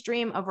steady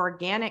stream of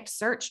organic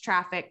search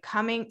traffic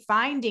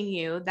finding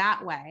you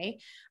that way.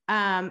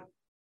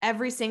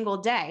 Every single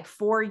day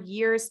for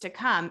years to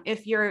come,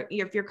 if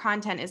your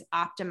content is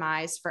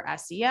optimized for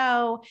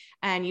SEO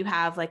and you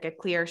have like a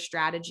clear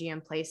strategy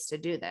in place to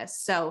do this.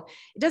 So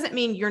it doesn't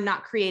mean you're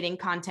not creating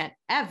content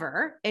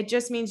ever. It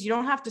just means you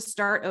don't have to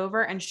start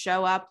over and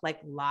show up like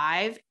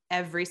live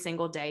every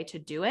single day to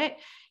do it.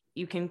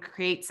 You can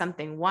create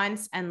something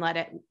once and let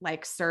it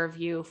like serve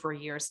you for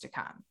years to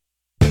come.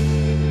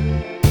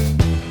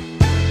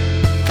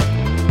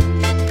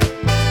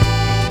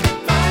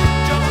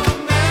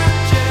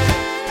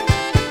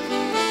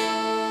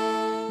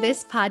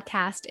 This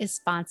podcast is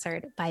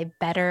sponsored by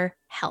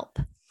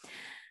BetterHelp.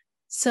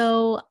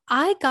 So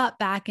I got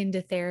back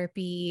into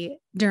therapy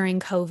during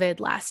COVID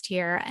last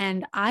year,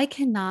 and I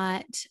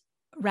cannot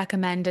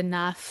recommend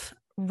enough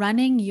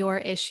running your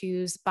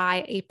issues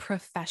by a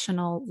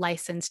professional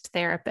licensed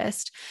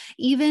therapist.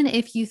 Even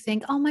if you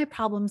think, oh, my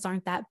problems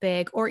aren't that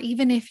big, or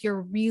even if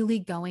you're really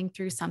going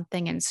through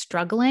something and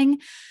struggling,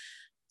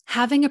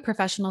 having a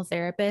professional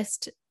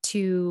therapist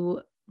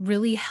to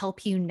really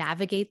help you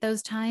navigate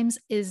those times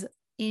is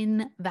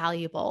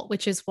invaluable,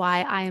 which is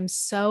why I am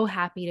so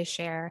happy to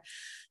share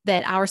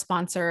that our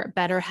sponsor,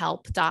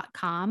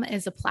 BetterHelp.com,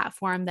 is a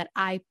platform that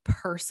I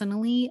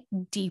personally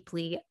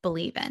deeply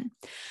believe in.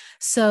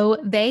 So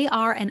they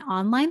are an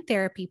online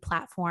therapy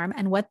platform.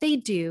 And what they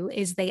do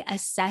is they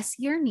assess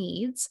your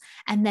needs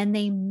and then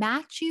they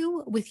match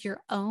you with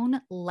your own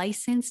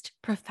licensed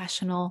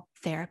professional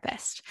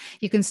therapist.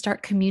 You can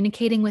start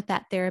communicating with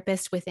that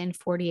therapist within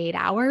 48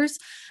 hours.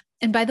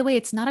 And by the way,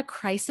 it's not a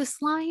crisis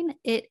line.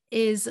 And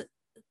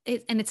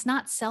it's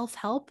not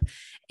self-help.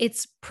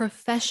 It's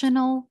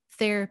professional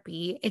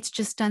therapy. It's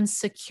just done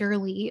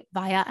securely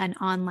via an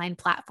online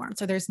platform.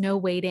 So there's no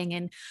waiting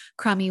in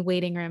crummy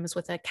waiting rooms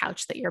with a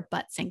couch that your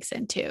butt sinks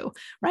into,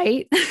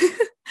 right?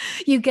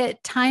 You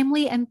get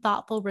timely and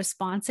thoughtful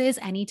responses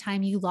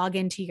anytime you log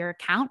into your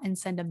account and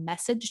send a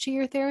message to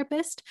your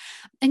therapist.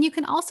 And you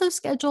can also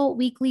schedule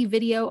weekly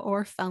video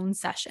or phone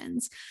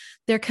sessions.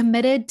 They're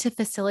committed to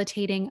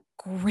facilitating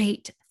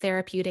great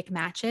therapeutic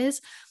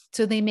matches.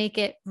 So they make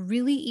it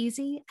really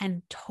easy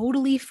and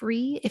totally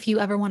free if you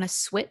ever want to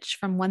switch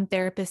from one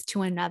therapist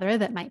to another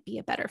that might be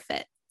a better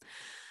fit.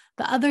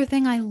 The other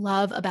thing I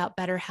love about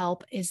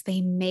BetterHelp is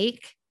they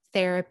make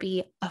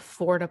therapy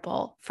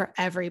affordable for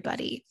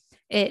everybody.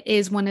 It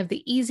is one of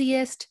the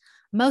easiest,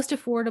 most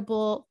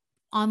affordable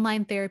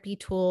online therapy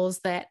tools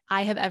that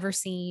I have ever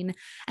seen.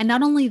 And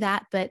not only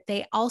that, but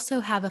they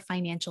also have a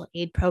financial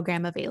aid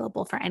program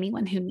available for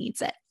anyone who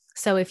needs it.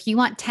 So if you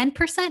want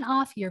 10%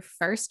 off your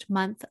first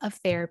month of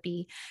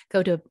therapy,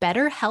 go to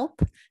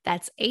BetterHelp,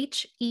 that's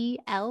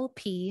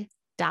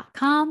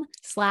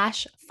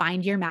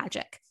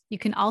HELP.com/findyourmagic. You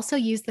can also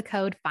use the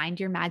code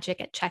FindYourMagic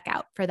at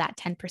checkout for that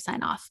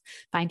 10% off.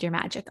 Find Your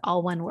Magic,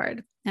 all one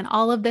word. And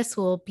all of this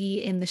will be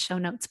in the show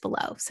notes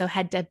below. So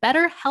head to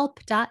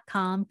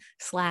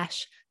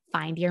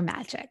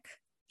BetterHelp.com/findyourmagic.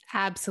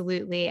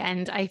 Absolutely.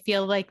 And I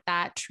feel like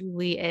that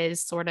truly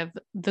is sort of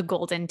the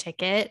golden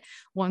ticket.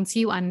 Once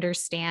you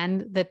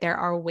understand that there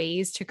are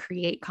ways to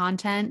create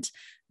content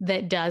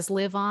that does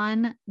live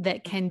on,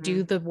 that can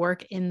do the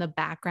work in the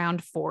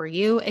background for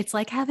you, it's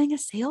like having a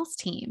sales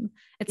team.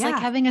 It's like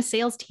having a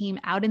sales team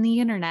out in the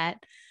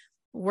internet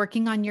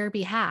working on your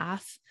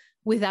behalf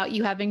without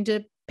you having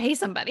to pay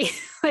somebody.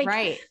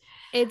 Right.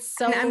 It's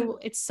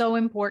so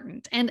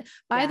important. And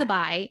by the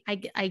by,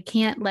 I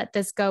can't let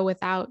this go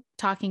without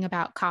talking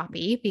about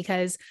copy,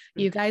 because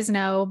you guys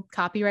know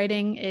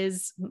copywriting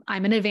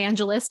I'm an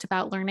evangelist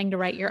about learning to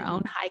write your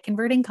own high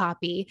converting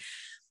copy.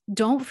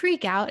 Don't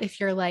freak out if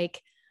you're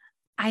like,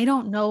 I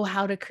don't know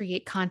how to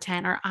create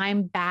content, or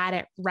I'm bad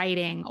at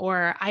writing,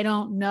 or I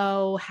don't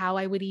know how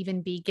I would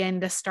even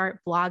begin to start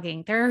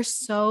blogging. There are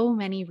so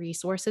many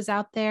resources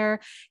out there.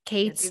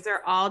 These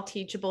are all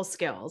teachable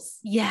skills.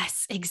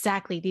 Yes,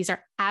 exactly. These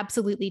are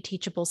absolutely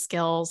teachable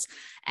skills.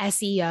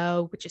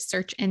 SEO, which is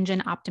search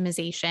engine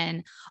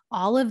optimization,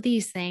 all of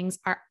these things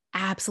are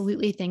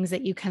absolutely things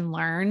that you can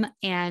learn.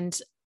 And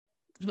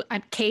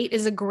Kate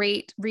is a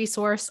great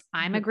resource.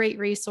 I'm a great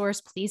resource.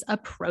 Please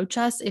approach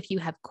us if you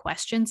have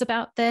questions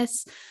about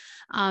this.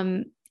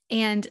 And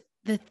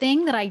the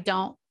thing that I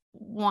don't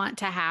want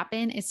to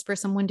happen is for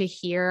someone to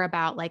hear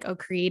about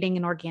creating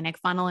an organic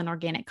funnel and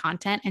organic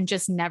content and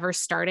just never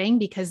starting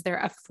because they're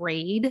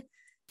afraid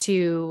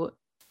to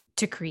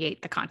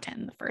create the content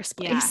in the first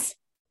place.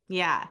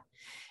 Yeah.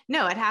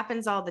 No, it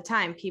happens all the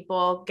time.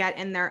 People get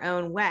in their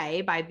own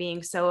way by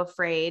being so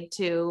afraid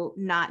to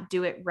not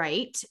do it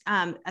right.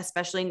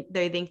 Especially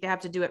they think they have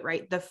to do it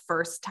right the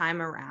first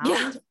time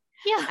around.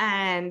 Yeah.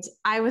 And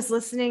I was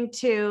listening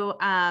to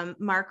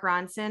Mark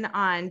Ronson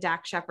on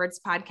Dax Shepard's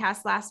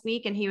podcast last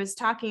week, and he was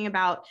talking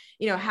about,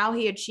 how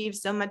he achieved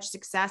so much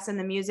success in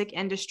the music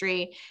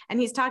industry. And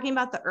he's talking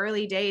about the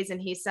early days.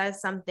 And he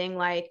says something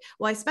like,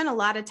 well, I spent a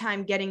lot of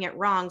time getting it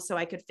wrong so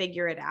I could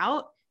figure it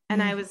out.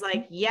 And I was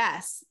like,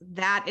 yes,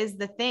 that is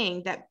the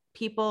thing that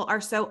people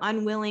are so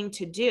unwilling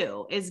to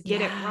do, is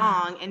get it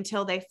wrong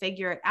until they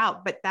figure it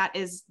out. But that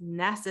is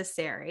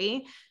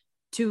necessary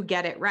to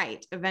get it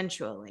right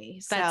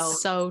eventually.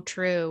 That's so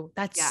true.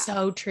 That's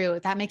so true.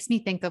 That makes me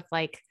think of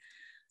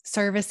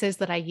services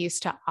that I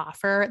used to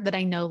offer that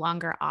I no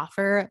longer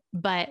offer,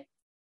 but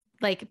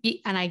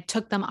and I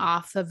took them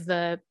off of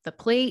the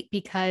plate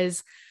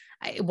because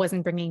it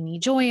wasn't bringing me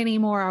joy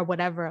anymore or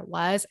whatever it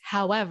was.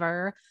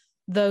 However,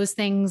 those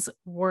things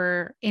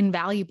were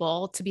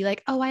invaluable to be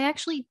like, oh, I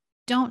actually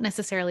don't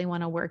necessarily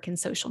want to work in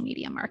social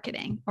media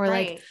marketing, or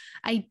I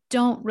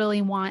don't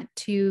really want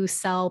to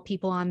sell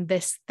people on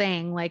this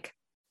thing.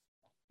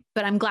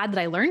 But I'm glad that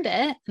I learned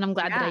it, and I'm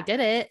glad that I did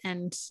it.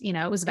 And,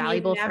 it was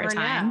valuable for a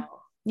time.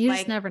 You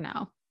just never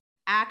know.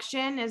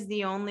 Action is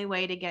the only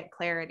way to get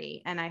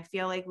clarity. And I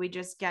feel like we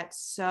just get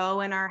so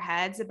in our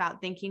heads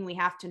about thinking we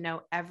have to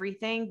know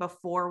everything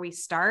before we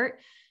start.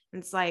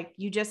 It's like,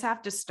 you just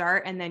have to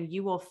start, and then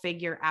you will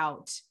figure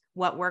out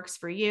what works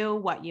for you,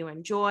 what you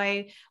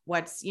enjoy,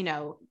 what's,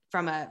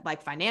 from a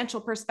financial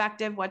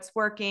perspective, what's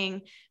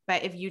working.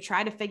 But if you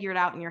try to figure it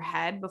out in your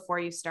head before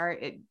you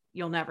start,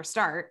 you'll never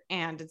start,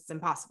 and it's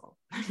impossible.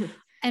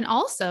 And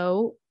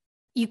also,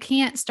 you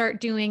can't start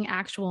doing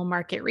actual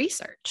market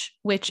research,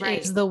 which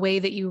is the way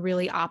that you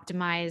really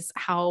optimize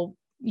how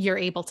you're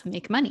able to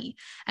make money.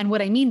 And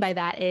what I mean by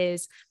that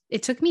is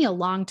it took me a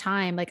long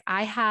time. Like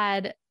I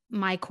had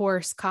my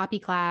course Copy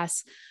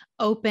Class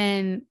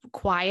open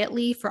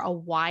quietly for a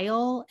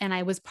while, and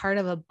I was part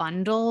of a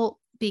bundle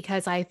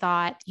because I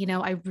thought,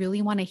 I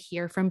really want to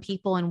hear from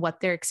people and what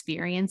their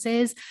experience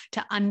is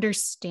to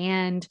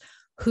understand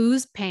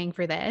who's paying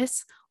for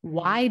this,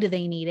 why do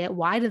they need it,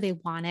 why do they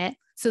want it,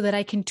 so that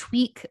I can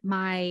tweak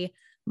my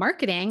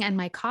marketing and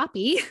my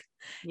copy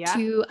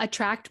to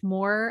attract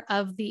more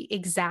of the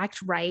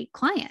exact right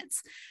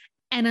clients.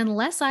 And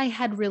unless I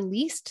had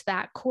released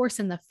that course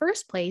in the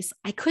first place,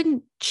 I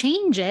couldn't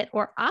change it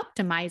or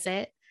optimize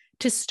it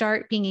to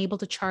start being able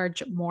to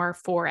charge more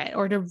for it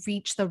or to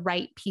reach the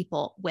right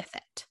people with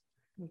it.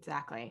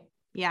 Exactly.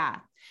 Yeah.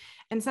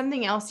 And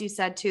something else you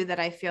said too, that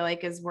I feel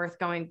like is worth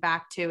going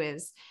back to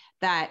is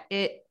that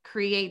it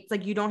creates,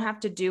 like, you don't have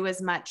to do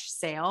as much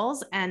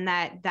sales. And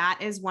that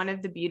is one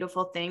of the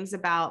beautiful things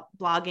about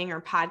blogging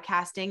or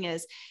podcasting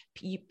is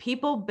you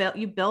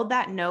build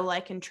that know,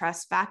 like, and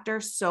trust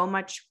factor so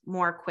much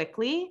more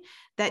quickly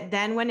that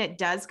then when it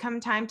does come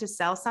time to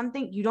sell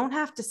something, you don't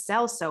have to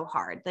sell so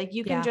hard. Like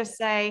you can just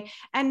say,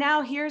 and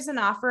now here's an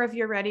offer. If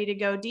you're ready to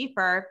go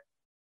deeper,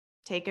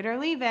 take it or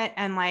leave it.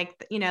 And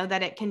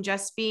that it can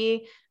just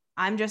be,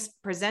 I'm just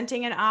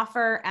presenting an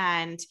offer,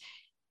 and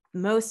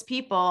most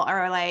people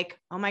are like,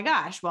 oh my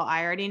gosh, well,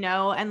 I already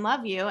know and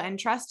love you and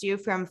trust you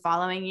from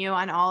following you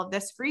on all of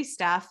this free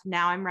stuff.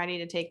 Now I'm ready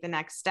to take the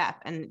next step.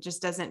 And it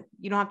just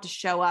you don't have to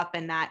show up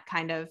in that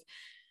kind of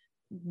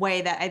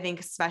way that I think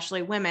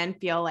especially women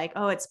feel like,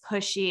 oh, it's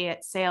pushy,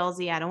 it's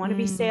salesy. I don't want to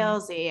be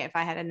salesy. If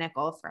I had a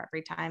nickel for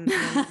every time.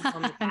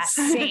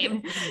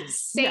 Same.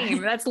 Yeah.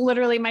 That's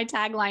literally my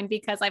tagline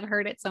because I've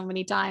heard it so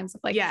many times.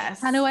 Like,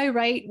 how do I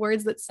write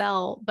words that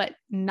sell, but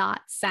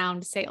not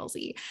sound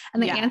salesy?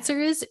 And the answer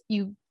is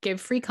you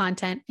give free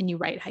content and you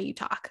write how you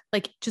talk.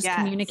 Like just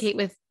communicate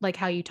with like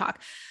how you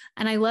talk.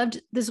 And I loved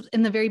this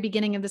in the very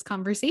beginning of this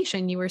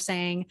conversation. You were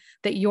saying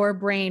that your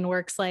brain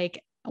works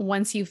like,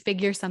 once you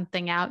figure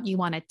something out, you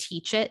want to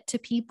teach it to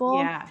people.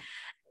 Yeah.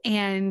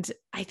 And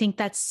I think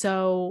that's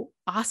so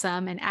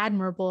awesome and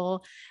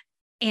admirable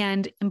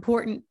and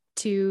important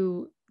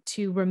to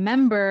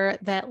remember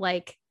that,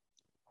 like,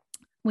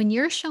 when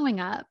you're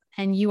showing up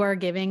and you are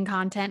giving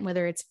content,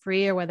 whether it's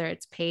free or whether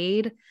it's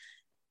paid,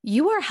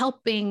 you are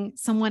helping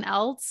someone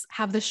else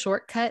have the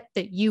shortcut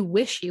that you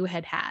wish you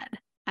had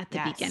at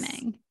the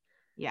beginning.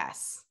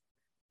 Yes.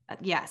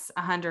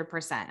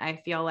 100%. I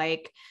feel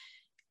like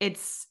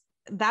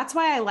that's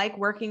why I like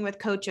working with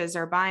coaches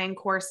or buying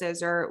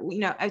courses or,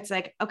 it's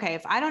like, okay,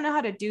 if I don't know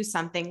how to do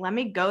something, let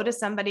me go to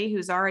somebody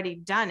who's already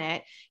done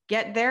it,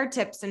 get their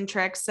tips and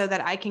tricks so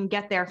that I can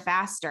get there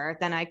faster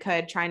than I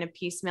could trying to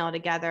piecemeal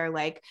together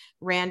like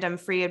random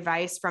free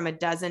advice from a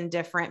dozen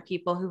different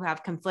people who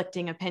have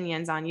conflicting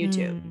opinions on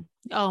YouTube.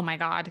 Oh my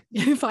God.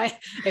 If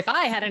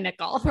I had a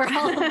nickel for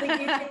all of the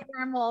YouTube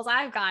wormholes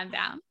I've gone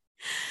down.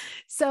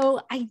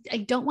 So I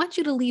don't want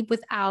you to leave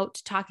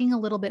without talking a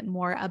little bit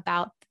more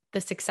about the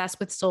Success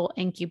with Soul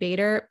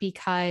Incubator,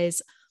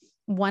 because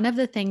one of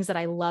the things that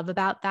I love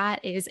about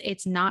that is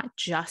it's not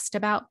just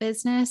about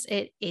business.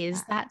 It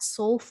is that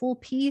soulful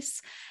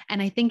piece.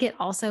 And I think it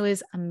also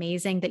is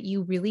amazing that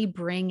you really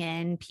bring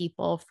in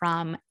people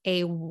from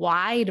a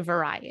wide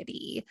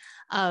variety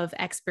of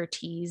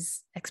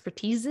expertise. I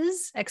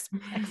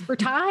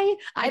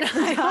don't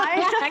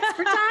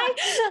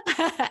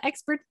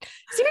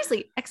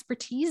seriously,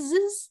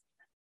 expertises.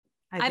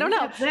 I don't know.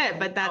 That's it,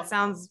 but that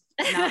sounds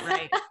not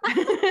right.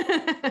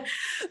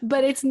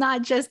 But it's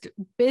not just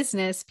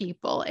business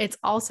people. It's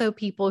also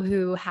people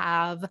who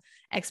have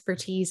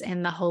expertise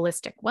in the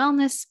holistic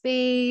wellness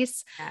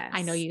space. Yes.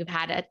 I know you've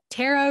had a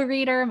tarot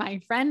reader, my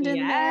friend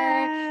in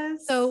there.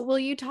 So will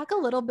you talk a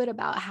little bit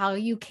about how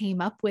you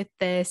came up with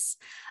this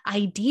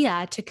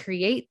idea to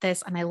create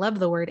this? And I love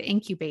the word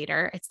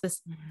incubator. It's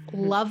this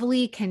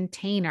lovely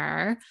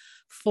container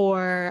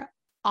for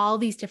all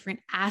these different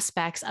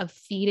aspects of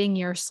feeding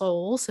your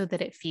soul so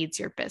that it feeds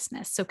your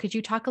business. So could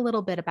you talk a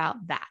little bit about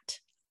that?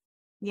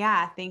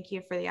 Yeah, thank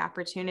you for the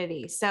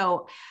opportunity.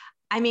 So,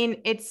 I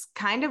mean, it's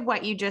kind of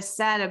what you just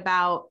said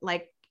about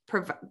like,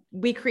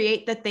 we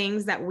create the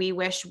things that we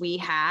wish we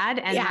had.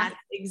 And that's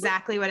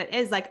exactly what it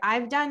is. Like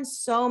I've done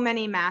so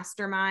many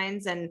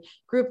masterminds and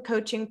group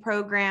coaching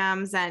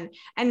programs and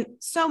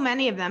so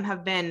many of them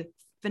have been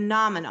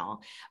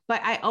phenomenal,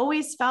 but I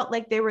always felt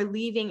like they were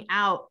leaving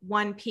out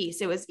one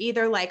piece. It was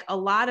either like a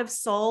lot of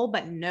soul,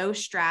 but no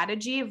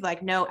strategy, of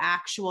like no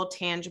actual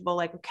tangible,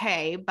 like,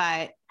 okay,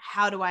 but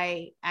how do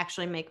I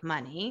actually make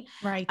money?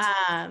 Right.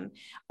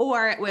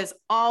 Or it was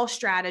all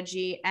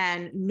strategy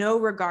and no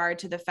regard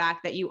to the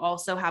fact that you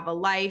also have a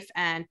life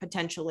and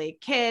potentially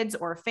kids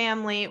or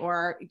family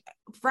or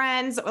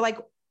friends, or like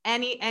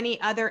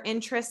any other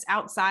interests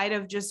outside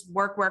of just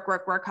work,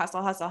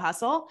 hustle, hustle,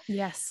 hustle.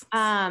 Yes.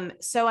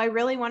 So I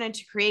really wanted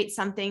to create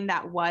something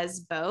that was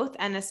both,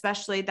 and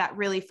especially that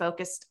really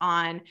focused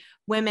on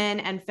women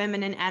and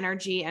feminine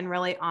energy and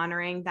really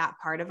honoring that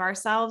part of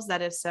ourselves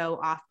that is so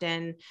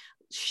often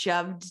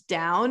shoved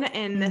down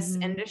in this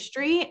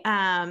industry,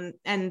 and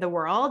the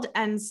world.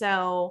 And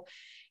so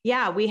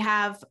yeah, we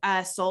have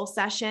a soul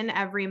session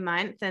every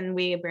month, and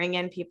we bring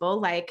in people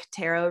like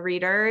tarot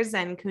readers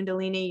and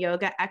Kundalini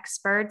yoga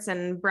experts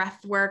and breath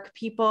work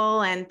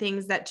people and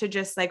things that to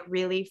just like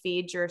really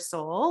feed your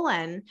soul.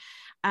 And,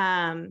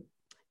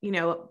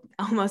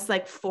 almost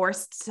like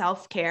forced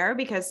self-care,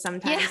 because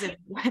sometimes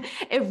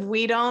if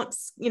we don't,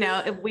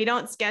 if we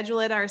don't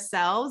schedule it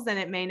ourselves, then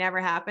it may never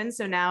happen.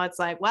 So now it's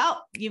like,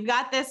 well, you've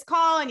got this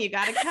call and you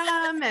got to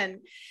come. And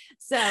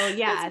so,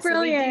 yeah,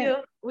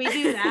 so we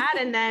do that.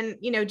 And then,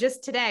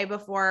 just today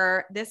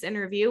before this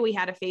interview, we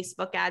had a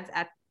Facebook ads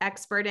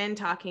expert in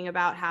talking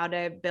about how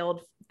to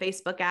build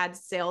Facebook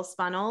ads sales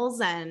funnels.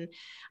 And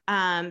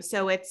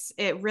so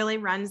it really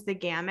runs the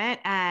gamut.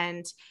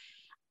 And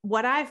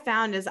what I've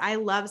found is I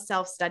love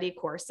self-study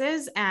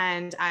courses,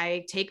 and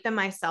I take them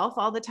myself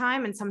all the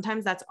time. And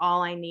sometimes that's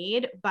all I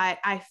need. But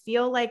I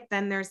feel like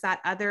then there's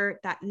that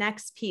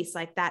next piece,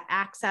 like that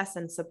access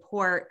and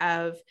support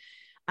of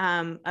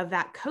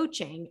that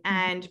coaching.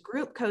 And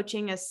group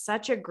coaching is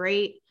such a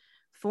great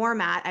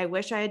format. I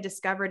wish I had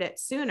discovered it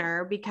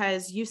sooner,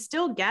 because you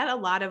still get a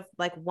lot of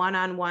like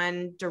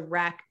one-on-one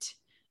direct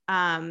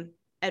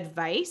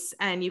advice,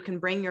 and you can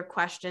bring your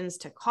questions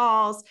to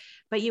calls,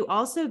 but you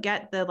also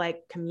get the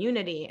like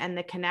community and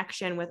the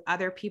connection with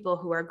other people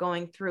who are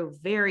going through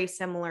very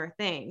similar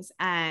things.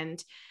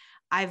 And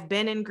I've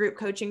been in group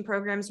coaching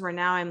programs where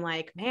now I'm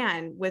like,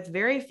 man, with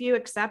very few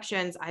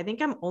exceptions, I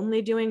think I'm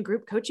only doing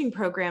group coaching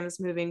programs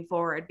moving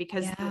forward,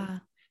 because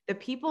the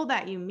people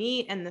that you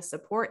meet and the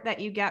support that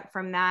you get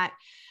from that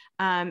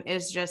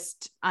is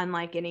just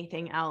unlike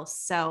anything else.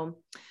 So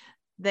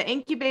the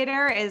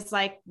incubator is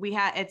like,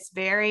 it's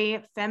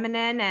very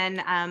feminine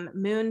and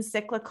moon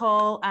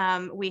cyclical.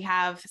 We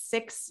have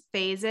 6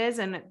 phases,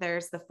 and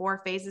there's the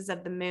 4 phases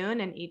of the moon,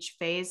 and each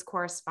phase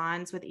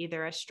corresponds with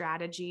either a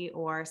strategy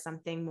or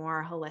something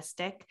more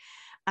holistic.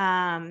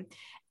 And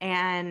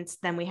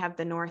then we have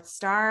the North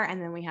Star,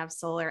 and then we have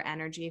solar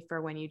energy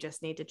for when you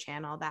just need to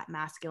channel that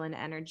masculine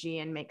energy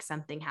and make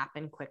something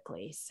happen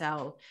quickly.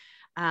 So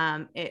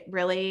it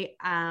really,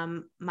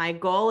 my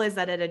goal is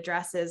that it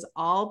addresses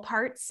all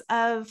parts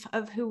of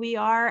who we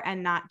are,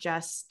 and not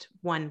just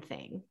one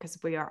thing, because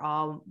we are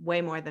all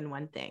way more than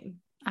one thing.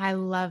 I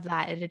love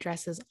that. It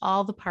addresses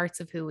all the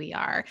parts of who we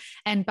are.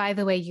 And by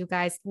the way, you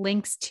guys,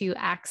 links to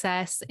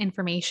access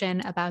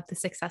information about the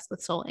Success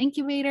with Soul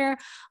Incubator,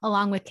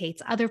 along with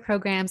Kate's other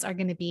programs, are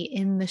going to be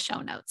in the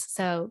show notes.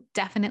 So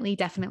definitely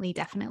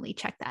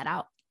check that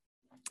out.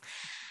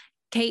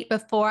 Kate,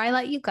 before I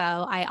let you go,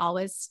 I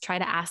always try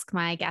to ask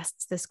my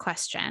guests this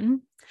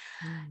question.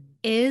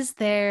 Is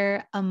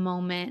there a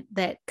moment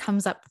that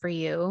comes up for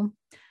you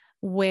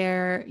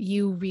where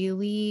you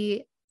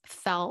really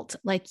felt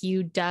like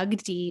you dug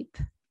deep,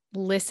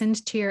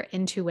 listened to your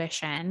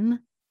intuition,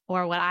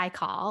 or what I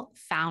call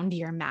found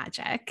your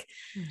magic,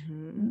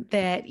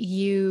 that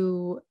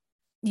you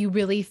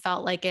really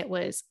felt like it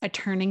was a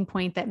turning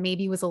point that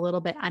maybe was a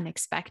little bit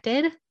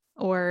unexpected,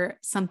 or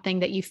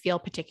something that you feel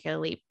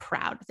particularly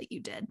proud that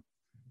you did?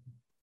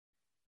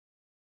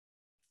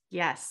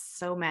 Yes,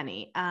 so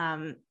many.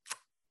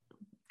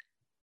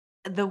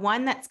 The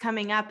one that's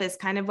coming up is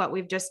kind of what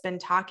we've just been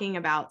talking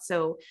about.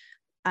 So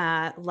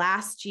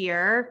last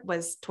year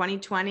was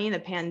 2020, the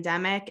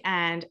pandemic,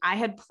 and I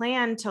had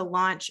planned to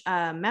launch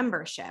a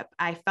membership.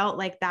 I felt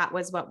like that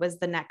was what was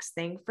the next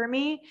thing for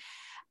me.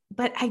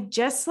 But I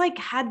just like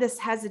had this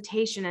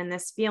hesitation and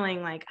this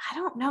feeling like, I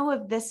don't know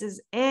if this is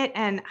it.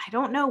 And I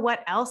don't know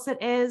what else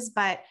it is,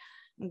 but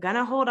I'm going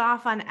to hold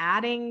off on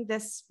adding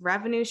this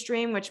revenue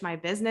stream, which my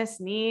business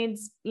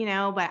needs,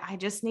 but I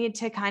just need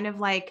to kind of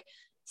like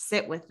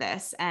sit with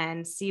this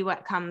and see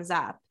what comes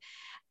up.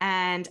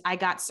 And I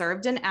got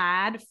served an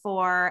ad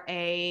for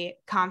a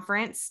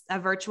conference, a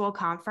virtual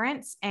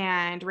conference.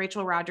 And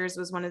Rachel Rogers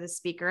was one of the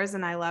speakers,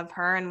 and I love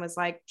her, and was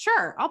like,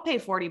 sure, I'll pay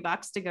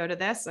 $40 to go to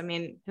this. I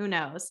mean, who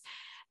knows?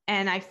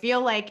 And I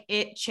feel like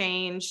it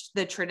changed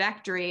the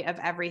trajectory of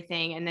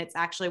everything. And it's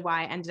actually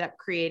why I ended up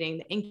creating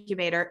the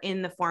incubator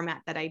in the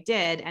format that I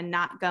did, and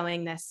not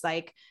going this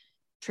like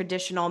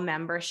traditional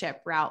membership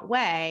route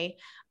way.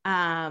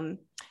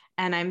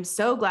 And I'm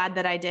so glad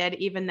that I did,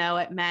 even though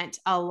it meant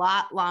a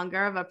lot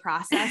longer of a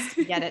process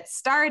to get it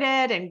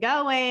started and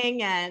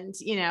going. And,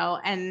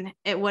 and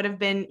it would have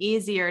been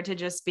easier to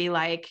just be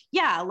like,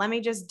 yeah, let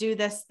me just do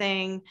this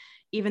thing,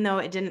 even though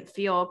it didn't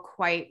feel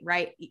quite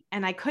right.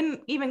 And I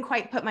couldn't even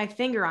quite put my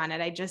finger on it.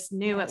 I just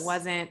knew It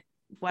wasn't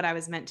what I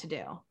was meant to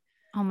do.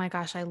 Oh my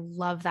gosh, I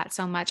love that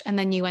so much. And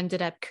then you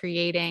ended up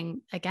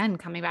creating, again,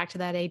 coming back to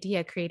that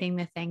idea, creating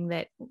the thing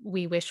that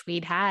we wish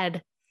we'd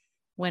had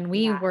when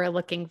we were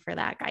looking for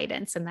that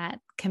guidance and that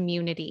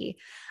community.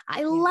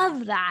 I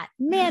love that.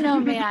 Man, oh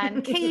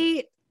man,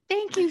 Kate,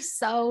 Thank you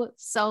so,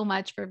 so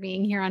much for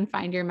being here on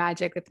Find Your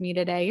Magic with me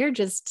today. You're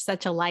just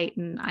such a light,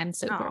 and I'm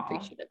super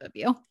appreciative of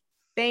you.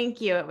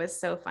 Thank you. It was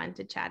so fun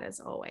to chat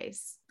as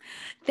always.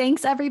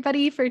 Thanks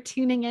everybody for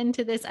tuning in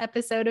to this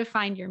episode of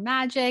Find Your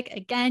Magic.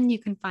 Again, you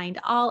can find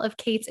all of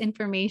Kate's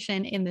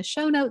information in the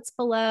show notes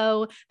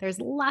below. There's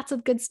lots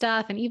of good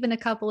stuff and even a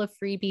couple of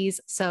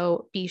freebies,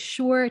 so be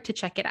sure to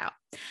check it out.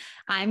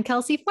 I'm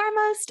Kelsey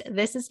Foremost.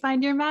 This is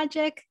Find Your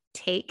Magic.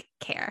 Take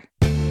care.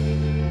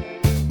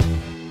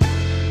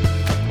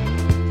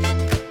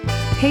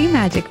 Hey,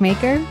 Magic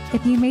Maker.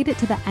 If you made it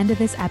to the end of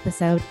this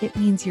episode, it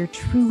means you're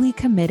truly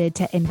committed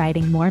to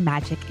inviting more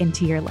magic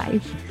into your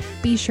life.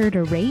 Be sure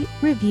to rate,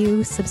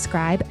 review,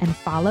 subscribe, and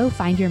follow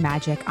Find Your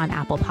Magic on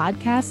Apple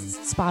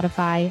Podcasts,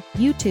 Spotify,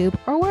 YouTube,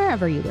 or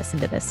wherever you listen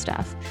to this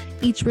stuff.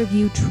 Each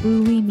review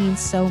truly means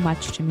so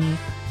much to me.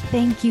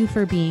 Thank you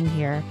for being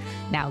here.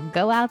 Now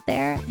go out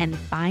there and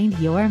find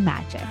your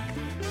magic.